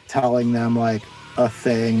song, telling them like a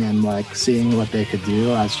thing and like seeing what they could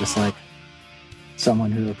do as just like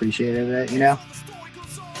someone who appreciated it,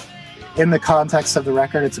 In the context of the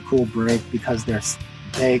record, it's a cool break because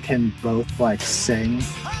they can both like sing.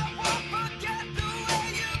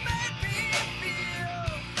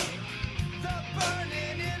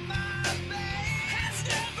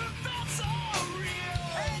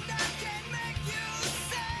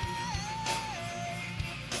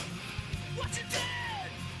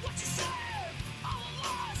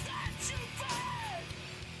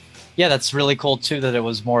 Yeah, that's really cool too, that it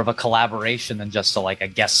was more of a collaboration than just a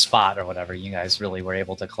guest spot or whatever. You guys really were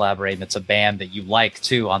able to collaborate, and it's a band that you like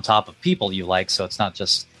too, on top of people you like. So it's not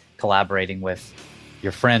just collaborating with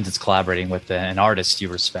your friends, it's collaborating with an artist you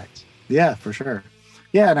respect. Yeah, for sure.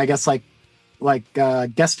 Yeah, and I guess like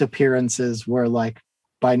guest appearances were like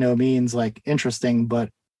by no means like interesting, but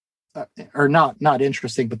or not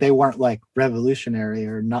interesting, but they weren't like revolutionary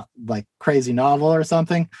or not like crazy novel or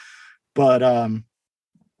something.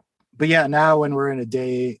 But yeah, now when we're in a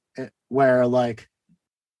day where like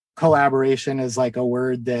collaboration is like a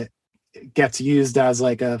word that gets used as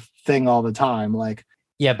like a thing all the time, like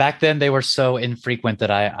yeah, back then they were so infrequent that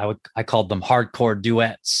I called them hardcore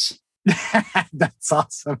duets. That's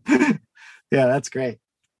awesome. Yeah, that's great.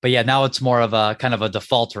 But yeah, now it's more of a kind of a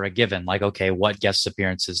default or a given. Like, okay, what guest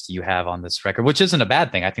appearances do you have on this record? Which isn't a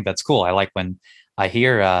bad thing. I think that's cool. I like when I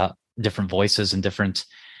hear different voices and different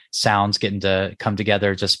sounds getting to come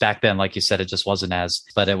together. Just back then, like you said, it just wasn't as,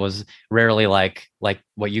 but it was rarely like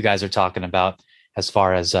what you guys are talking about as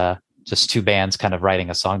far as just two bands kind of writing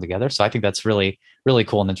a song together. So I think that's really, really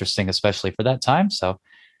cool and interesting, especially for that time. So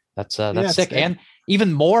that's sick. And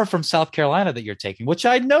even more from South Carolina that you're taking, which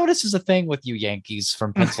I notice is a thing with you Yankees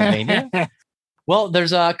from Pennsylvania. Well,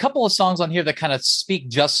 there's a couple of songs on here that kind of speak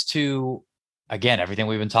just to, again, everything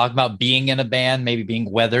we've been talking about, being in a band, maybe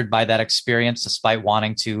being weathered by that experience, despite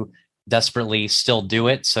wanting to desperately still do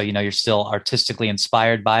it. So, you're still artistically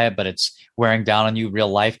inspired by it, but it's wearing down on you, real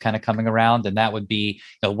life kind of coming around. And that would be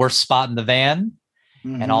the Worst Spot in the Van.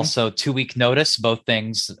 Mm-hmm. And also 2 Week Notice. Both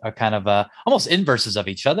things are kind of almost inverses of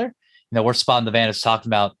each other. Worst Spot in the Van is talking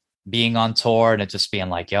about being on tour and it just being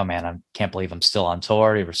like, yo, man, I can't believe I'm still on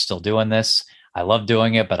tour. We're still doing this. I love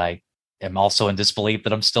doing it, but I am also in disbelief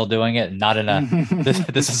that I'm still doing it, and not in a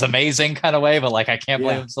this is amazing kind of way, but like I can't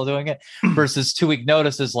believe I'm still doing it. Versus 2 Week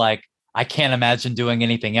Notice is like, I can't imagine doing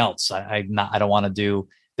anything else. I don't want to do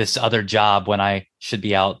this other job when I should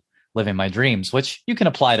be out living my dreams, which you can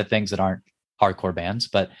apply to things that aren't hardcore bands.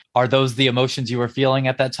 But are those the emotions you were feeling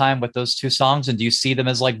at that time with those two songs? And do you see them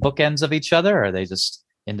as like bookends of each other, or are they just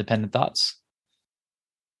independent thoughts?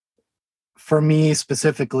 For me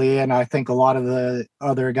specifically, and I think a lot of the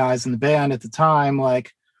other guys in the band at the time,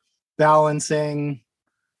 like balancing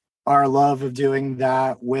our love of doing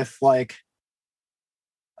that with like,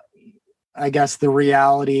 I guess, the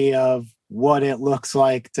reality of what it looks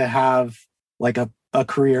like to have like a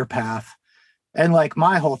career path. And like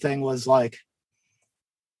my whole thing was like,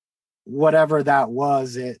 whatever that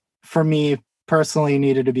was, it for me personally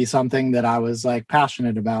needed to be something that I was like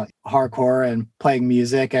passionate about, hardcore and playing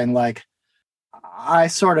music. And like, I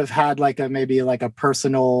sort of had like maybe like a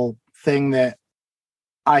personal thing that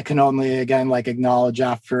I can only again like acknowledge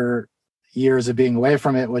after years of being away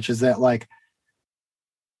from it, which is that like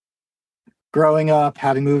growing up,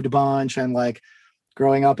 having moved a bunch and like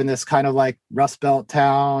growing up in this kind of like Rust Belt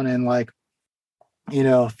town and like,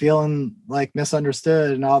 feeling like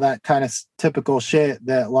misunderstood and all that kind of typical shit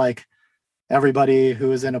that like everybody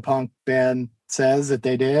who is in a punk band says that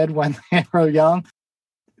they did when they were young.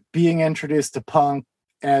 Being introduced to punk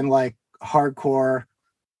and like hardcore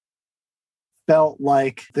felt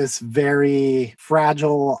like this very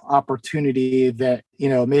fragile opportunity that,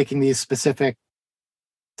 making these specific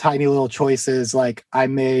tiny little choices, like I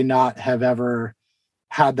may not have ever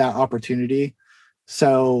had that opportunity.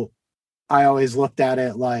 So I always looked at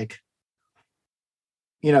it like,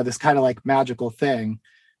 this kind of like magical thing.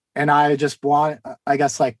 And I just I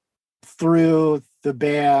guess like through the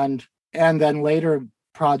band and then later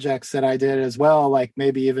projects that I did as well, like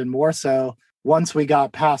maybe even more so, once we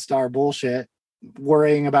got past our bullshit,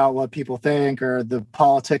 worrying about what people think or the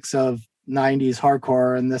politics of 90s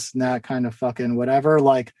hardcore and this and that kind of fucking whatever,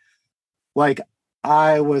 like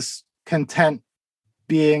I was content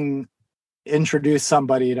being introduced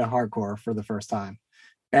somebody to hardcore for the first time.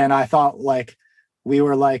 And I thought like we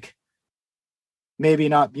were like maybe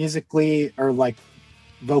not musically or like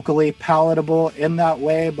vocally palatable in that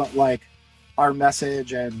way, but like our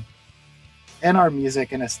message and our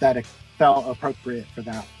music and aesthetic felt appropriate for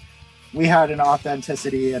that. We had an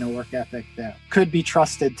authenticity and a work ethic that could be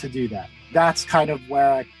trusted to do that. That's kind of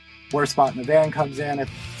where Worst Spot in the Van comes in.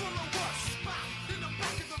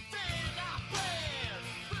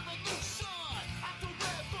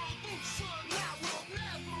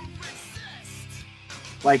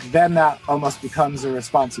 Like then that almost becomes a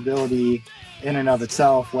responsibility in and of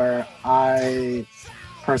itself, where I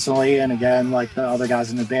personally, and again, like the other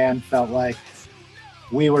guys in the band, felt like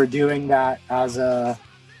we were doing that as an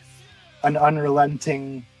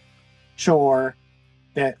unrelenting chore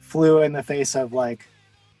that flew in the face of like,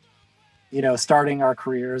 starting our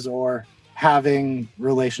careers or having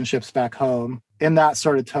relationships back home in that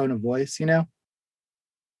sort of tone of voice,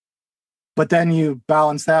 But then you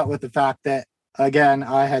balance that with the fact that, again,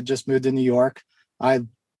 I had just moved to New York. I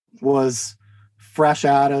was fresh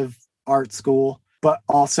out of art school, but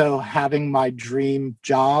also having my dream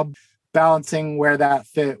job, balancing where that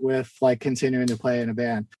fit with like continuing to play in a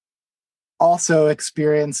band. Also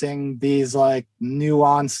experiencing these like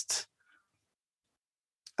nuanced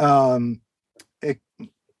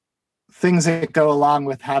things that go along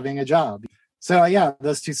with having a job. So yeah,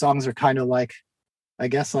 those two songs are kind of like, I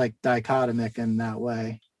guess, like dichotomic in that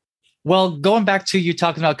way. Well, going back to you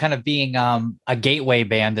talking about kind of being a gateway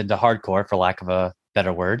band into hardcore, for lack of a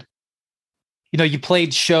better word, you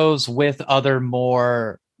played shows with other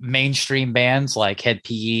more mainstream bands like Head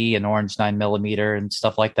PE and Orange 9mm and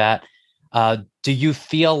stuff like that. Do you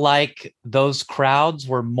feel like those crowds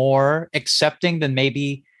were more accepting than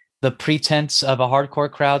maybe the pretense of a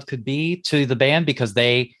hardcore crowd could be to the band because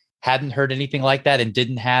they hadn't heard anything like that and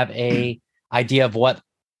didn't have a idea of what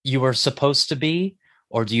you were supposed to be?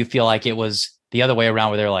 Or do you feel like it was the other way around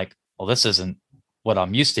where they're like, well, this isn't what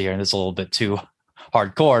I'm used to hearing. It's a little bit too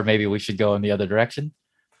hardcore. Maybe we should go in the other direction.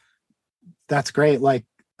 That's great. Like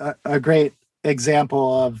a great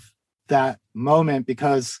example of that moment,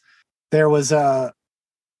 because there was a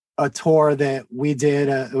tour that we did.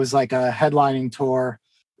 It was like a headlining tour,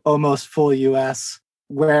 almost full US,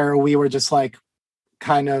 where we were just like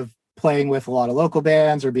kind of playing with a lot of local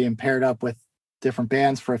bands or being paired up with different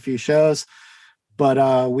bands for a few shows.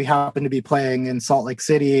 But we happened to be playing in Salt Lake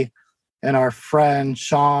City, and our friend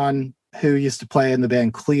Sean, who used to play in the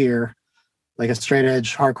band Clear, like a straight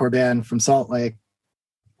edge hardcore band from Salt Lake,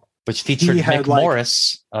 which featured Mick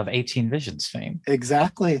Morris of 18 Visions fame.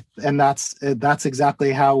 Exactly. And that's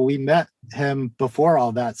exactly how we met him before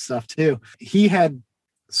all that stuff too. He had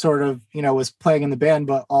sort of, was playing in the band,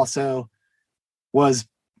 but also was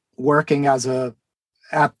working at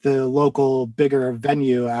the local bigger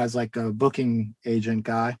venue as like a booking agent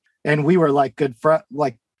guy. And we were like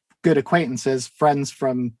good acquaintances, friends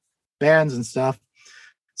from bands and stuff.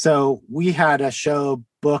 So we had a show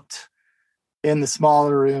booked in the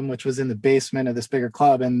smaller room, which was in the basement of this bigger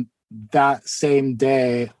club. And that same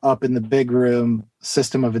day up in the big room,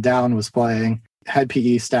 System of a Down was playing. Head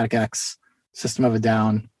PE, Static X, System of a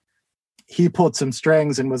Down. He pulled some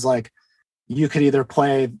strings and was like, you could either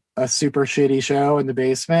play a super shitty show in the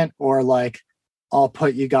basement, or like, I'll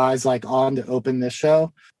put you guys like on to open this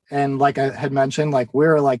show. And like I had mentioned, like we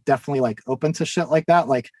were like definitely like open to shit like that.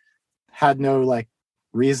 Like had no like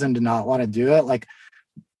reason to not want to do it. Like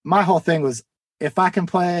my whole thing was,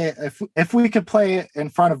 if we could play in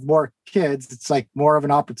front of more kids, it's like more of an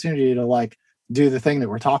opportunity to like do the thing that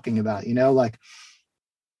we're talking about, like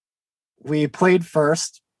we played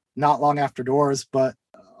first not long after Doors, but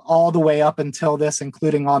all the way up until this,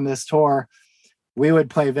 including on this tour, we would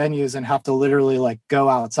play venues and have to literally like go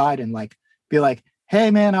outside and like be like, hey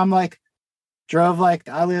man, I'm like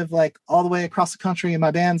I live like all the way across the country and my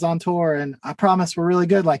band's on tour and I promise we're really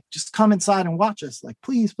good. Like just come inside and watch us. Like,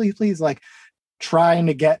 please, please, please. Like trying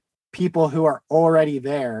to get people who are already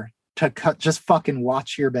there to just fucking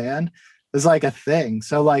watch your band is like a thing.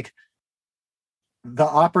 So like the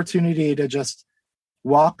opportunity to just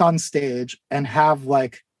walk on stage and have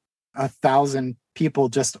like 1,000 people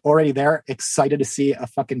just already there excited to see a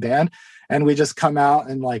fucking band, and we just come out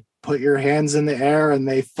and like put your hands in the air and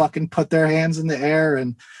they fucking put their hands in the air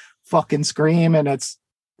and fucking scream, and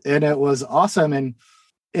it was awesome. And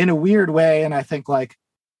in a weird way, and I think like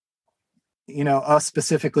us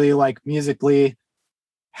specifically like musically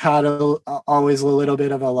had always a little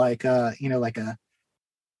bit of a like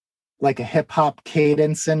like a hip hop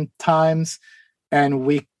cadence in times, and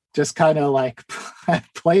we just kind of like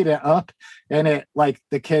played it up, and it like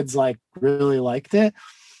the kids like really liked it.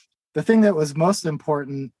 The thing that was most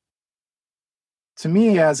important to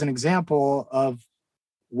me as an example of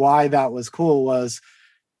why that was cool was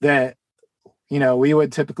that, we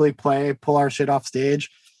would typically pull our shit off stage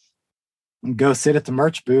and go sit at the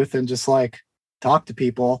merch booth and just like talk to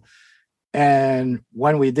people. And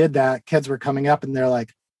when we did that, kids were coming up and they're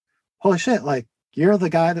like, holy shit, like you're the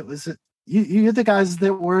guy that was you're the guys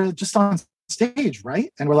that were just on stage,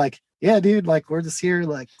 right? And we're like, yeah, dude, like we're just here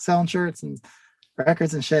like selling shirts and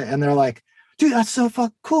records and shit. And they're like, dude, that's so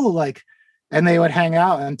fucking cool. Like, and they would hang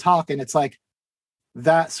out and talk. And it's like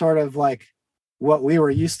that sort of like what we were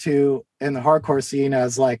used to in the hardcore scene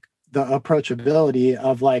as like the approachability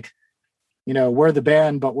of like, we're the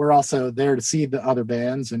band, but we're also there to see the other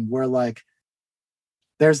bands. And we're like,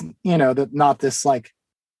 there's, not this like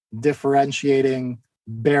differentiating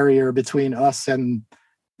barrier between us and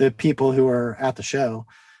the people who are at the show.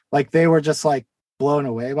 Like they were just like blown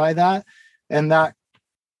away by that. And that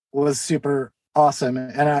was super awesome.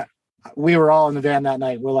 And we were all in the van that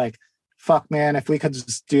night. We're like, fuck man, if we could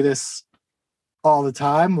just do this all the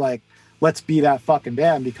time, like let's be that fucking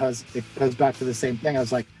band, because it goes back to the same thing. I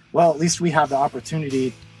was like, well, at least we have the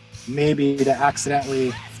opportunity maybe to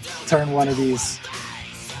accidentally turn one of these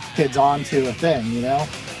kids onto a thing,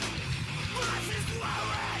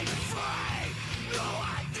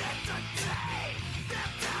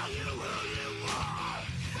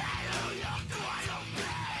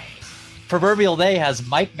 Proverbial Day has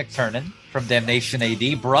Mike McTernan from Damnation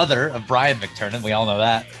AD, brother of Brian McTernan. We all know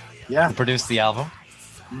that. Yeah. Who produced the album.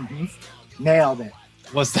 Mm-hmm. Nailed it.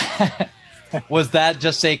 Was that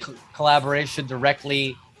just a collaboration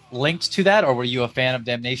directly linked to that, or were you a fan of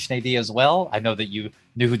Damnation AD as well? I know that you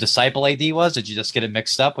knew who Disciple AD was. Did you just get it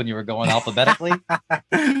mixed up when you were going alphabetically?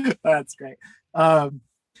 That's great.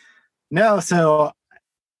 No, so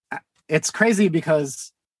it's crazy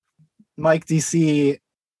because Mike DC,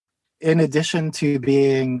 in addition to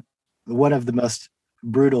being one of the most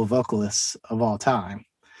brutal vocalists of all time,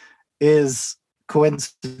 is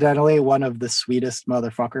coincidentally one of the sweetest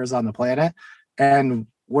motherfuckers on the planet. And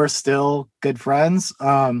we're still good friends.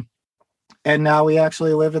 And now we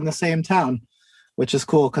actually live in the same town, which is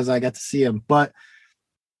cool because I get to see him. But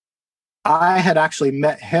I had actually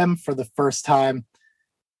met him for the first time.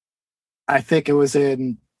 I think it was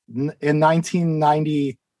in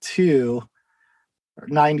 1992 or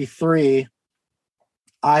 93.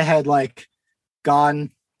 I had like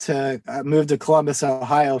moved to Columbus,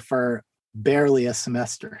 Ohio for barely a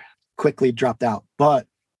semester, quickly dropped out. But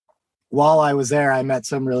while I was there, I met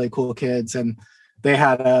some really cool kids, and they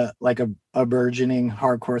had a burgeoning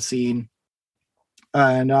hardcore scene.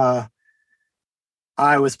 And I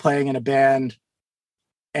was playing in a band,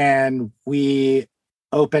 and we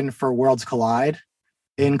opened for Worlds Collide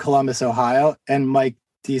in Columbus, Ohio, and Mike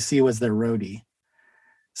DC was their roadie.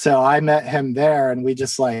 So I met him there, and we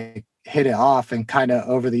just like hit it off, and kind of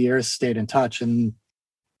over the years stayed in touch, and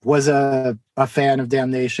was a fan of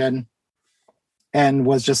Damnation, and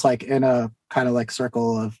was just like in a kind of like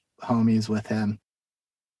circle of homies with him,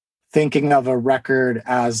 thinking of a record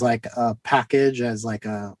as like a package, as like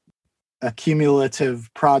a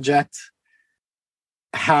cumulative project,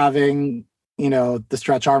 having, the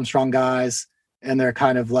Stretch Armstrong guys and their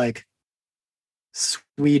kind of like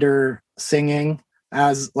sweeter singing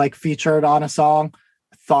as like featured on a song.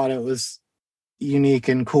 I thought it was unique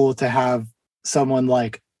and cool to have someone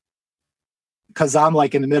like, because I'm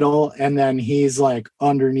like in the middle and then he's like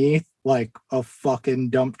underneath like a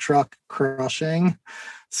fucking dump truck crushing.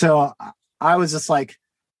 So I was just like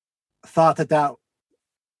thought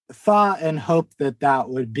and hoped that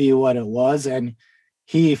would be what it was, and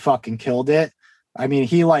he fucking killed it. I mean,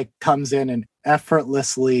 he like comes in and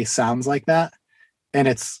effortlessly sounds like that, and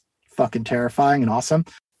it's fucking terrifying and awesome.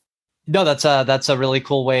 No, that's a really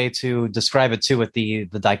cool way to describe it too, with the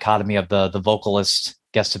dichotomy of the vocalist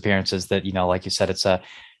guest appearances that, like you said, it's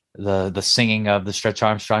the singing of the Stretch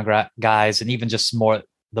Armstrong guys, and even just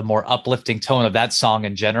the more uplifting tone of that song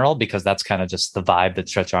in general, because that's kind of just the vibe that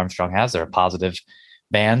Stretch Armstrong has. They're a positive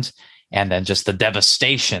band. And then just the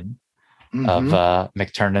devastation of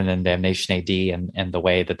McTernan and Damnation AD, and the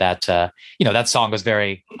way that that song was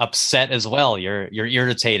very upset as well. You're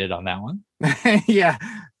irritated on that one. Yeah,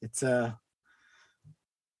 it's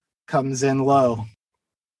comes in low.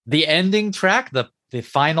 The ending track, the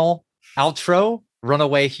final outro,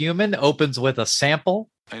 Runaway Human, opens with a sample.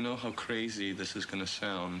 I know how crazy this is going to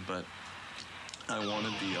sound, but I want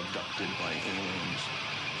to be abducted by aliens.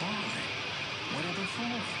 Why? What are they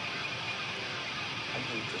for? I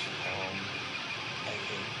hate this town. I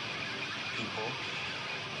hate people.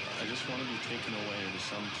 I just want to be taken away to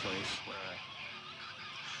some place where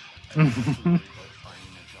I finding a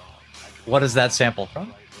job. What is that sample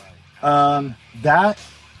from? That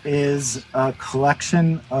is a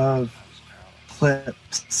collection of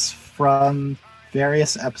clips from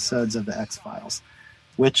various episodes of the X-Files,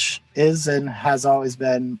 which is and has always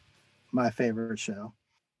been my favorite show.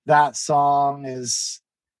 That song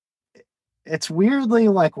it's weirdly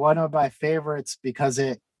like one of my favorites because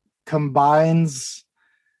it combines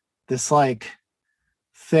this like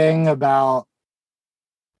thing about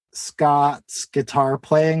Scott's guitar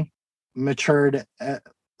playing, matured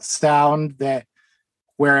sound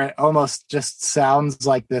where it almost just sounds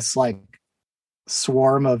like this like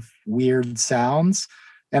swarm of weird sounds.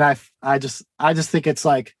 And I just think it's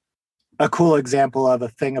like a cool example of a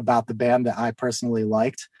thing about the band that I personally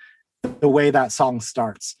liked, the way that song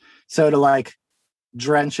starts. So to like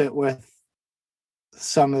drench it with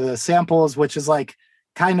some of the samples, which is like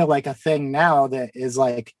kind of like a thing now that is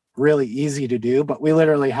like really easy to do, but we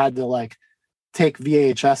literally had to like take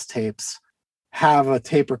VHS tapes, have a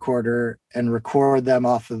tape recorder and record them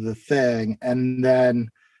off of the thing, and then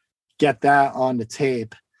get that on the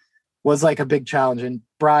tape was like a big challenge. And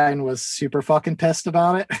Brian was super fucking pissed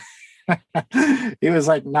about it. He was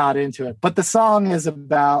like not into it. But the song is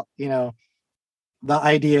about, the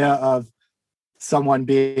idea of someone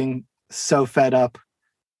being so fed up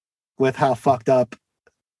with how fucked up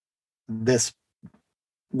this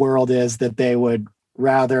world is that they would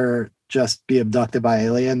rather just be abducted by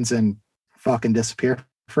aliens and fucking disappear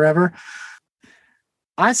forever.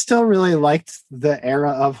 I still really liked the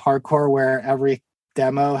era of hardcore where every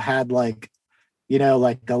demo had like,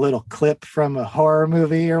 like a little clip from a horror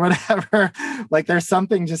movie or whatever. Like there's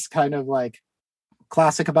something just kind of like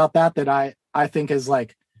classic about that I think is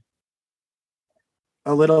like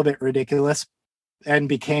a little bit ridiculous and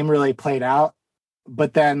became really played out.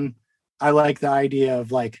 But then I like the idea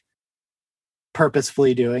of like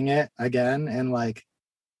purposefully doing it again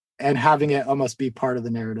and having it almost be part of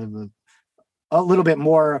the narrative of a little bit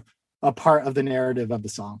more a part of the narrative of the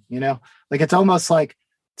song, like it's almost like,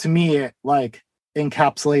 to me, it like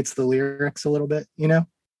encapsulates the lyrics a little bit,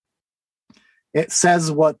 it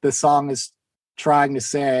says what the song is trying to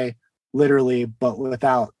say literally, but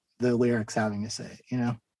without the lyrics having to say,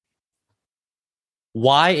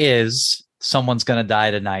 Why is Someone's Gonna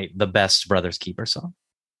Die Tonight the best Brothers Keeper song?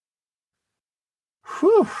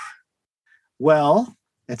 Whew. Well,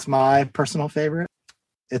 it's my personal favorite.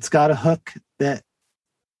 It's got a hook that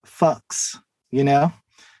fucks,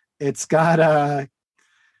 it's got a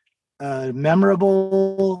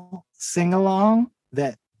memorable sing-along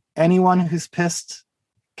that anyone who's pissed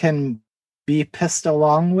can be pissed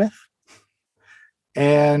along with.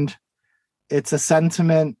 And it's a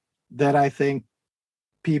sentiment that I think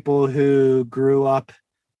people who grew up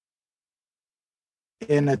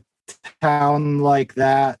in a town like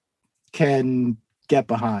that can get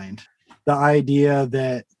behind. The idea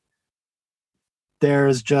that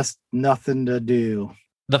there's just nothing to do.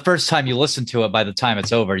 The first time you listen to it, by the time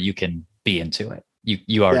it's over, you can be into it.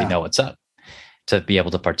 You already know what's up to be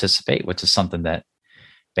able to participate, which is something that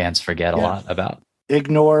bands forget a lot about.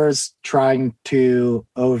 Ignores trying to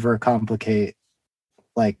overcomplicate,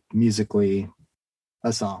 like, musically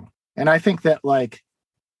a song. And I think that, like,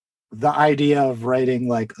 the idea of writing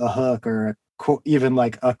like a hook or even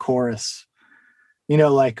like a chorus,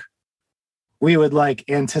 like we would like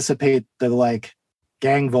anticipate the like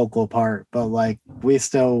gang vocal part, but like we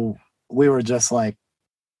were just like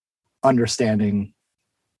understanding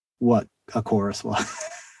what a chorus was.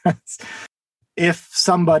 If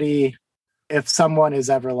someone is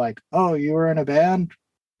ever like, oh, you were in a band,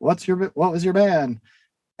 what was your band?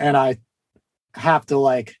 And I have to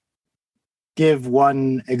like give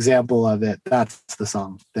one example of it, that's the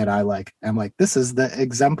song that I like. I'm like, this is the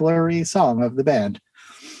exemplary song of the band.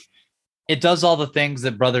 It does all the things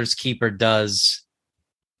that Brothers Keeper does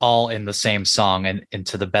all in the same song, and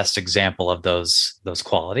into the best example of those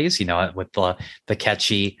qualities, with the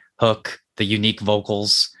catchy hook, the unique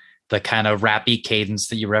vocals, the kind of rappy cadence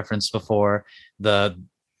that you referenced before, the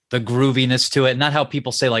grooviness to it. Not how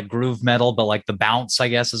people say like groove metal, but like the bounce, I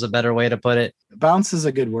guess, is a better way to put it. Bounce is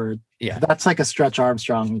a good word. Yeah. That's like a Stretch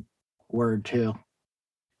Armstrong word too.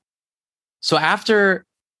 So after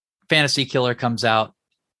Fantasy Killer comes out,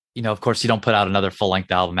 of course, you don't put out another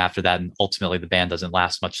full-length album after that, and ultimately the band doesn't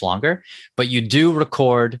last much longer. But you do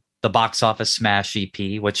record the Box Office Smash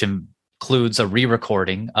EP, which includes a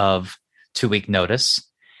re-recording of 2 Week Notice.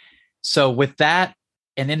 So with that,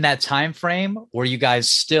 and in that time frame, were you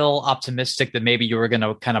guys still optimistic that maybe you were going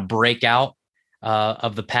to kind of break out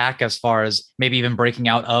of the pack as far as maybe even breaking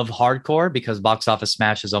out of hardcore? Because Box Office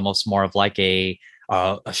Smash is almost more of like a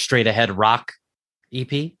straight ahead rock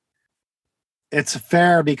EP. It's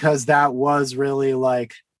fair, because that was really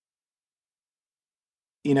like,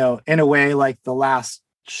 in a way, like the last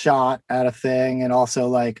shot at a thing, and also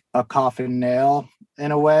like a coffin nail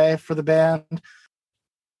in a way for the band.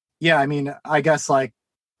 Yeah, I mean, I guess like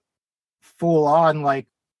full on, like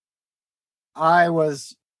I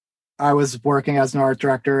was working as an art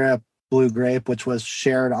director at Blue Grape, which was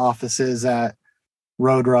shared offices at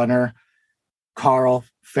Roadrunner. Carl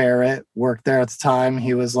Ferret worked there at the time.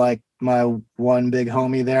 He was like my one big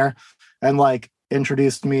homie there, and like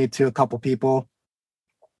introduced me to a couple people.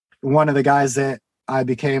 One of the guys that I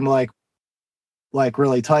became like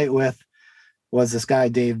really tight with was this guy,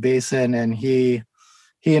 Dave Basin, and he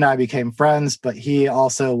and I became friends, but he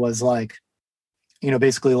also was like,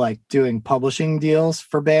 basically like doing publishing deals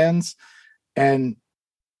for bands. And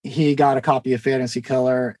he got a copy of Fantasy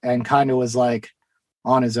Killer and kind of was like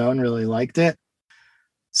on his own, really liked it.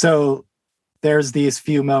 So there's these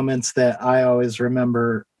few moments that I always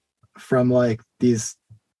remember from like these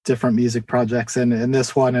different music projects. And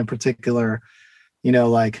this one in particular,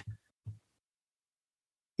 like,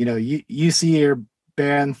 you see your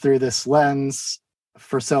band through this lens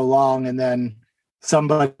for so long, and then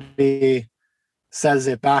somebody says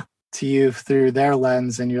it back to you through their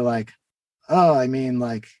lens, and you're like, oh, I mean,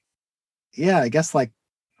 like, yeah, I guess like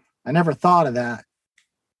I never thought of that.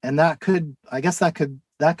 And that could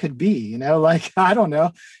be, like, I don't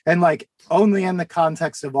know. And like only in the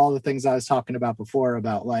context of all the things I was talking about before,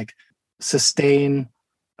 about like sustain,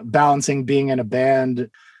 balancing being in a band,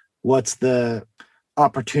 what's the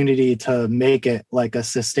opportunity to make it like a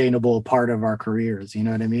sustainable part of our careers. You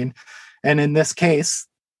know what I mean? And in this case,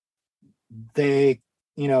 they,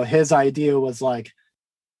 you know, his idea was like,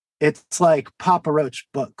 it's like Papa Roach,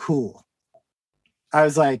 but cool. I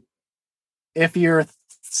was like, if you're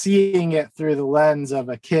seeing it through the lens of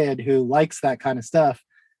a kid who likes that kind of stuff,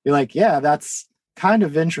 you're like, yeah, that's kind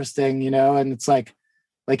of interesting, you know? And it's like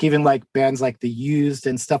even like bands like The Used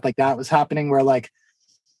and stuff like that was happening, where like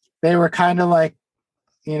they were kind of like,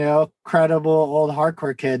 you know, credible old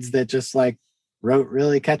hardcore kids that just like wrote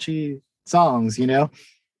really catchy songs, you know,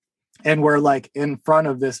 and we're like in front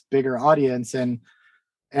of this bigger audience. And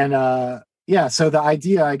yeah, so the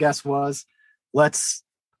idea, I guess, was let's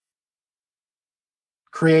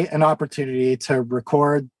create an opportunity to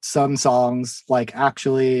record some songs, like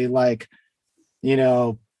actually like, you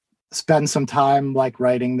know, spend some time like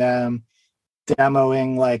writing them,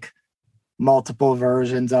 demoing like multiple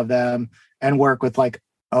versions of them, and work with like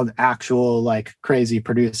an actual like crazy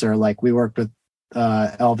producer. Like we worked with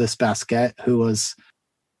Elvis Basquet, who was,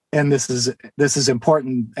 and this is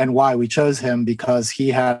important and why we chose him, because he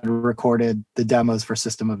had recorded the demos for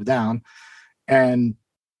System of a Down, and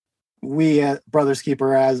we at Brothers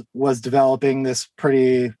Keeper was developing this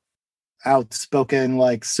pretty outspoken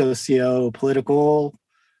like socio-political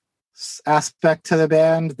aspect to the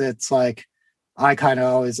band that's like I kind of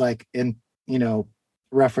always like in, you know,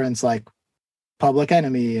 reference like Public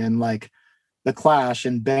Enemy and like The Clash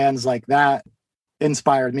and bands like that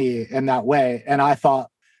inspired me in that way. And I thought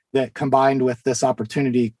that combined with this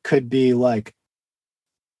opportunity could be like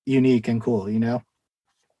unique and cool, you know?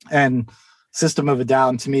 And System of a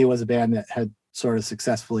Down to me was a band that had sort of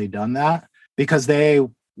successfully done that, because they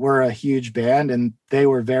were a huge band and they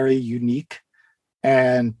were very unique,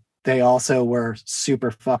 and they also were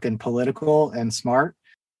super fucking political and smart.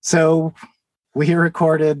 So we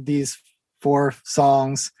recorded these 4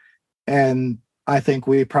 songs, and I think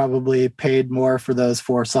we probably paid more for those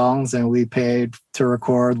 4 songs than we paid to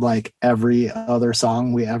record like every other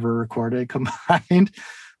song we ever recorded combined.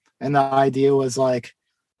 And the idea was like,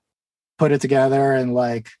 put it together and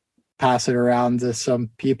like pass it around to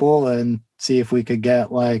some people and see if we could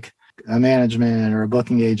get like a management or a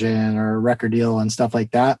booking agent or a record deal and stuff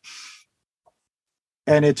like that.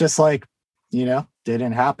 And it just like, you know,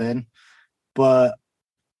 didn't happen. But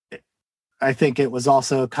I think it was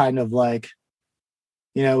also kind of like,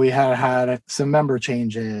 you know, we had some member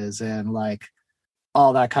changes and like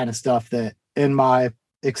all that kind of stuff that in my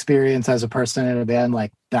experience as a person in a band,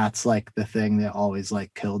 like that's like the thing that always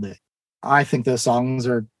like killed it. I think those songs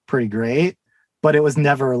are pretty great, but it was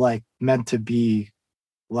never like meant to be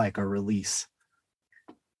like a release.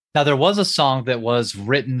 Now, there was a song that was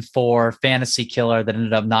written for Fantasy Killer that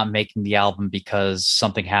ended up not making the album because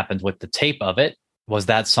something happened with the tape of it. Was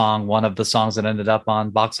that song one of the songs that ended up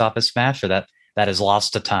on Box Office Smash, or that is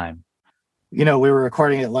lost to time? You know, we were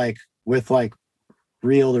recording it like with like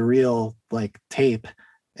reel to reel like tape.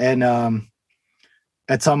 And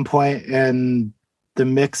at some point in the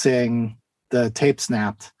mixing, the tape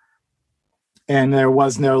snapped and there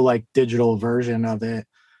was no like digital version of it.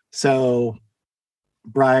 So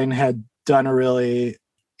Brian had done a really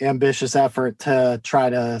ambitious effort to try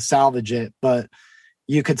to salvage it, but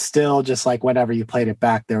you could still just like whenever you played it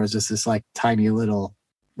back, there was just this like tiny little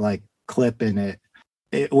like clip in it.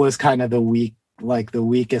 It was kind of the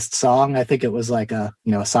weakest song. I think it was like a,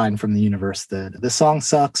 you know, a sign from the universe that the song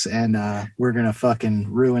sucks and we're gonna fucking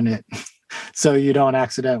ruin it so you don't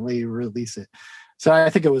accidentally release it. So I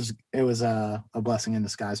think it was a blessing in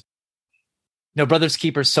disguise. No, Brothers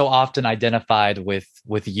Keeper so often identified with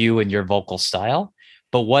you and your vocal style,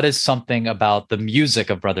 but what is something about the music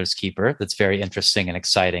of Brothers Keeper that's very interesting and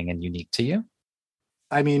exciting and unique to you?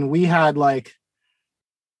 I mean, we had like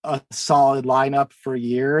a solid lineup for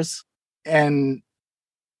years, and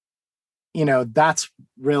you know, that's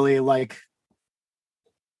really like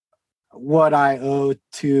what I owe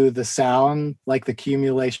to the sound, like the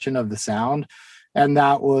accumulation of the sound. And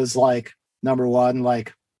that was like number one,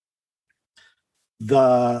 like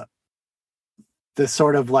the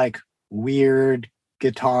sort of like weird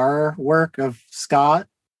guitar work of Scott,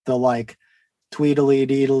 the like tweedly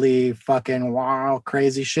deedly fucking wow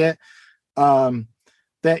crazy shit,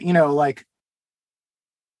 that, you know, like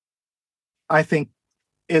I think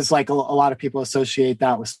is like a lot of people associate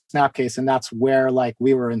that with Snapcase, and that's where like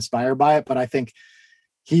we were inspired by it. But I think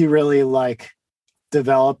he really like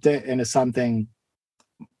developed it into something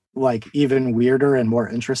like even weirder and more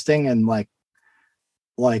interesting, and like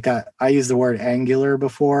I used the word angular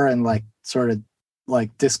before, and like sort of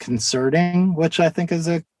like disconcerting, which I think is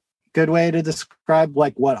a good way to describe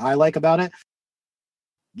like what I like about it.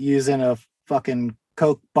 Using a fucking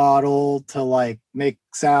Coke bottle to like make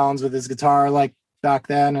sounds with his guitar like back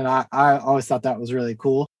then. And I always thought that was really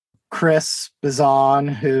cool. Chris Bazan,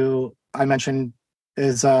 who I mentioned,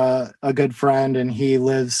 is a good friend, and he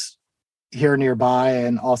lives here nearby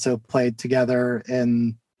and also played together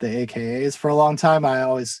in the AKAs for a long time. I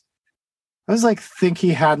was like think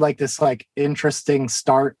he had like this like interesting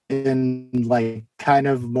start in like kind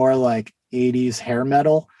of more like 80s hair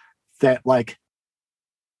metal that like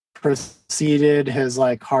preceded his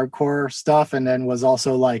like hardcore stuff, and then was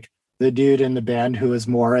also like the dude in the band who was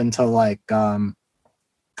more into like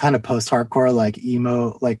kind of post-hardcore, like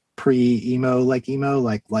emo, like pre-emo, like emo,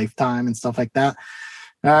 like Lifetime and stuff like that.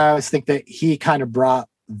 And I always think that he kind of brought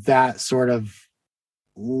that sort of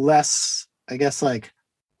less, I guess, like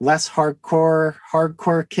less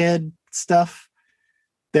hardcore kid stuff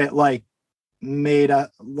that like made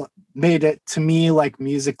it to me like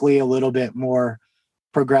musically a little bit more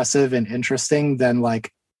progressive and interesting than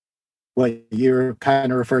like what you were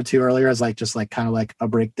kind of referred to earlier as like just like kind of like a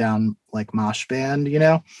breakdown like mosh band, you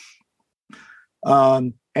know.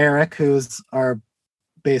 Eric, who's our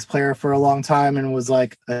bass player for a long time and was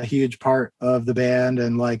like a huge part of the band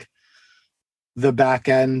and like the back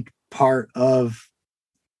end part of,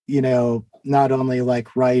 you know, not only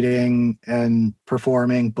like writing and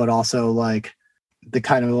performing, but also like the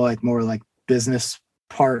kind of like more like business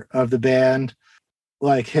part of the band.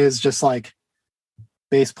 Like his just like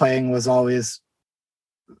bass playing was always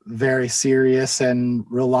very serious and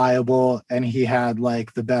reliable, and he had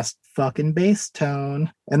like the best fucking bass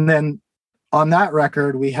tone. And then on that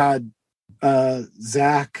record we had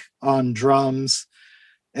Zach on drums,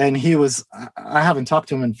 and he was, I haven't talked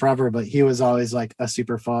to him in forever, but he was always like a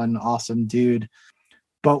super fun, awesome dude.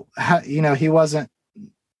 But you know, he wasn't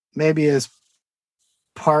maybe as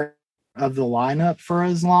part of the lineup for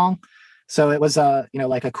as long. So it was you know,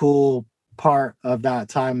 like a cool part of that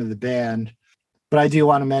time of the band. But I do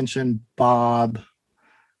want to mention Bob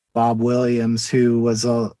Williams, who was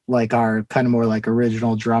like our kind of more like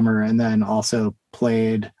original drummer, and then also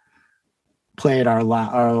played our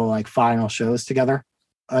like final shows together.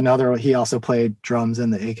 He also played drums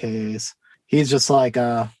in the AKAs. He's just like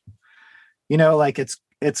you know, like it's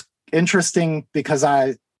interesting because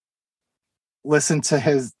I listen to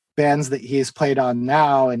his bands that he's played on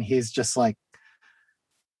now, and he's just like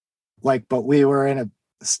but we were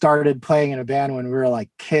started playing in a band when we were like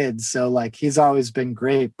kids, so like he's always been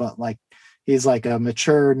great, but like he's like a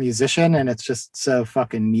mature musician, and it's just so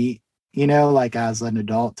fucking neat, you know, like as an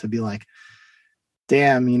adult to be like,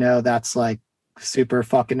 damn, you know, that's like super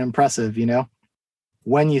fucking impressive, you know.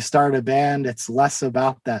 When you start a band, it's less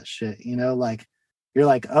about that shit, you know, like you're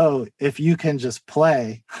like, oh, if you can just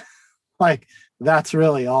play, like that's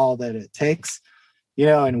really all that it takes, you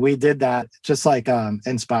know. And we did that, just like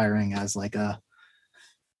inspiring as like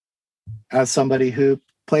as somebody who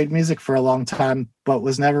played music for a long time but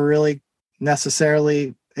was never really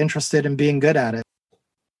necessarily interested in being good at it.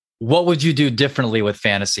 What would you do differently with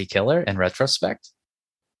Fantasy Killer in retrospect?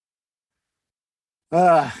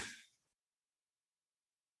 I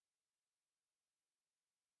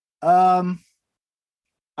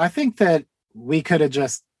think that we could have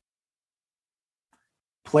just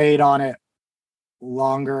played on it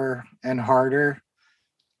longer and harder.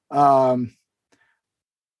 But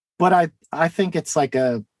I think it's like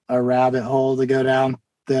a rabbit hole to go down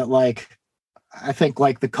that like, I think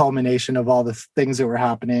like the culmination of all the things that were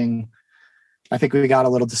happening, I think we got a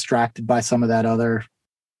little distracted by some of that other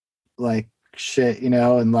like shit, you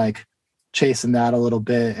know, and like chasing that a little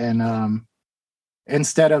bit. And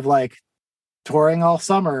instead of like touring all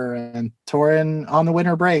summer and touring on the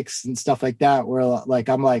winter breaks and stuff like that, where like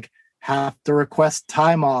I'm like have to request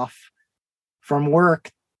time off from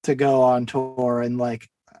work to go on tour, and like,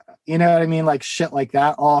 you know what I mean, like shit like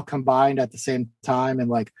that all combined at the same time. And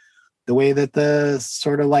like the way that the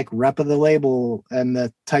sort of like rep of the label and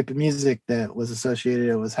the type of music that was associated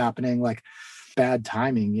it was happening, like bad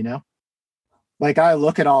timing, you know. Like I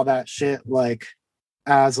look at all that shit like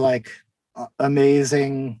as like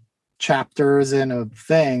amazing chapters in a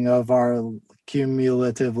thing of our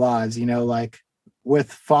cumulative lives, you know, like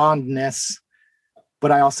with fondness,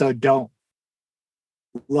 but I also don't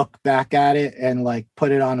look back at it and like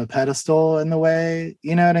put it on a pedestal in the way,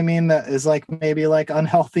 you know what I mean, that is like maybe like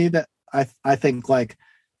unhealthy, that I think like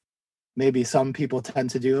maybe some people tend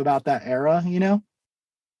to do about that era, you know.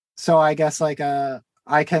 So I guess like I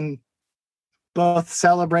can both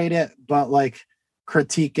celebrate it but like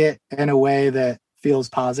critique it in a way that feels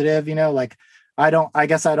positive, you know. Like I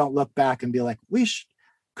guess I don't look back and be like, we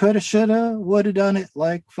coulda, shoulda, woulda done it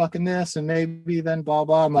like fucking this and maybe then blah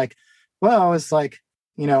blah. I'm like, well, I was like,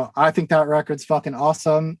 I think that record's fucking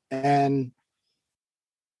awesome. And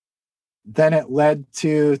then it led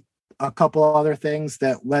to a couple other things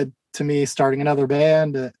that led to me starting another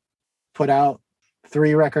band that put out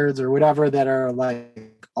 3 records or whatever that are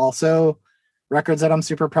like also records that I'm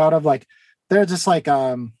super proud of. Like they're just like,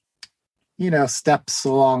 steps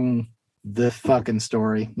along the fucking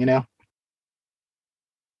story,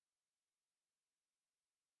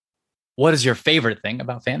 What is your favorite thing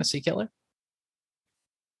about Fantasy Killer?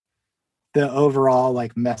 The overall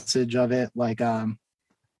like message of it. Like,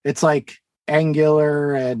 it's like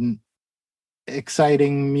angular and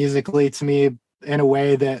exciting musically to me in a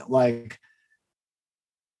way that like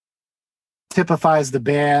typifies the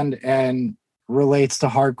band and relates to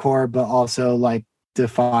hardcore, but also like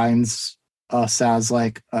defines us as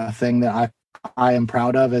like a thing that I am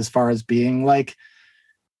proud of as far as being like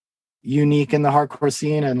unique in the hardcore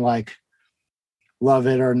scene and like love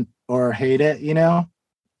it or hate it,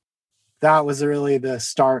 That was really the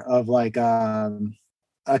start of like a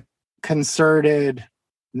concerted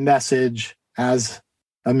message as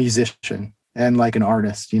a musician and like an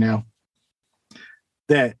artist,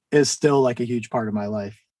 that is still like a huge part of my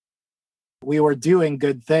life. We were doing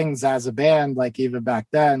good things as a band, like even back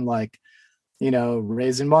then, like,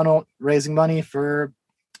 raising money for,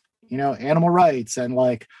 animal rights and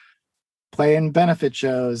like playing benefit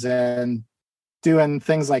shows and doing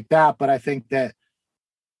things like that. But I think that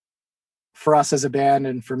for us as a band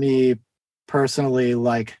and for me personally,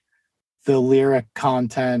 like the lyric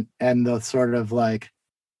content and the sort of like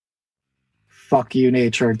fuck you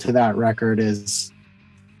nature to that record is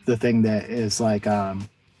the thing that is like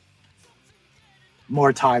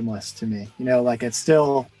more timeless to me. Like it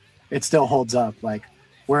still holds up. Like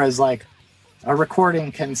whereas like a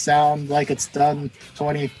recording can sound like it's done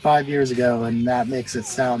 25 years ago and that makes it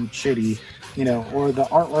sound shitty, or the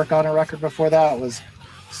artwork on a record before that was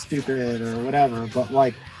stupid or whatever, but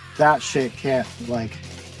like that shit can't like,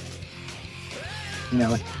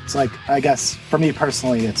 it's like, I guess for me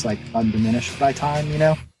personally, it's like undiminished by time,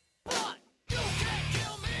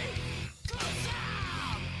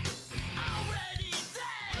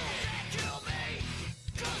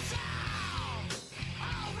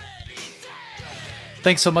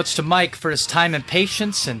 Thanks so much to Mike for his time and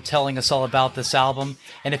patience and telling us all about this album.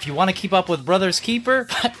 And if you want to keep up with Brothers Keeper,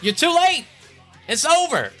 you're too late! It's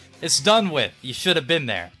over! It's done with. You should have been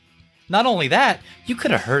there. Not only that, you could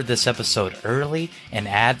have heard this episode early and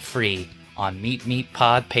ad-free on Meet Meet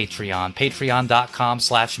Pod Patreon,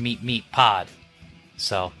 patreon.com/meetmeetpod.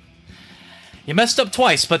 So, you messed up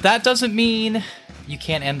twice, but that doesn't mean you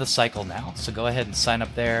can't end the cycle now. So go ahead and sign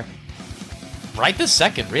up there. Right this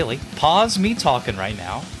second, really. Pause me talking right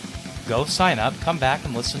now. Go sign up, come back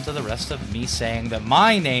and listen to the rest of me saying that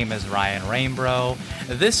my name is Ryan Rainbro,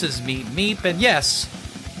 this is Meet Meep, and yes,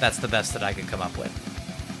 that's the best that I could come up with.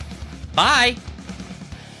 Bye!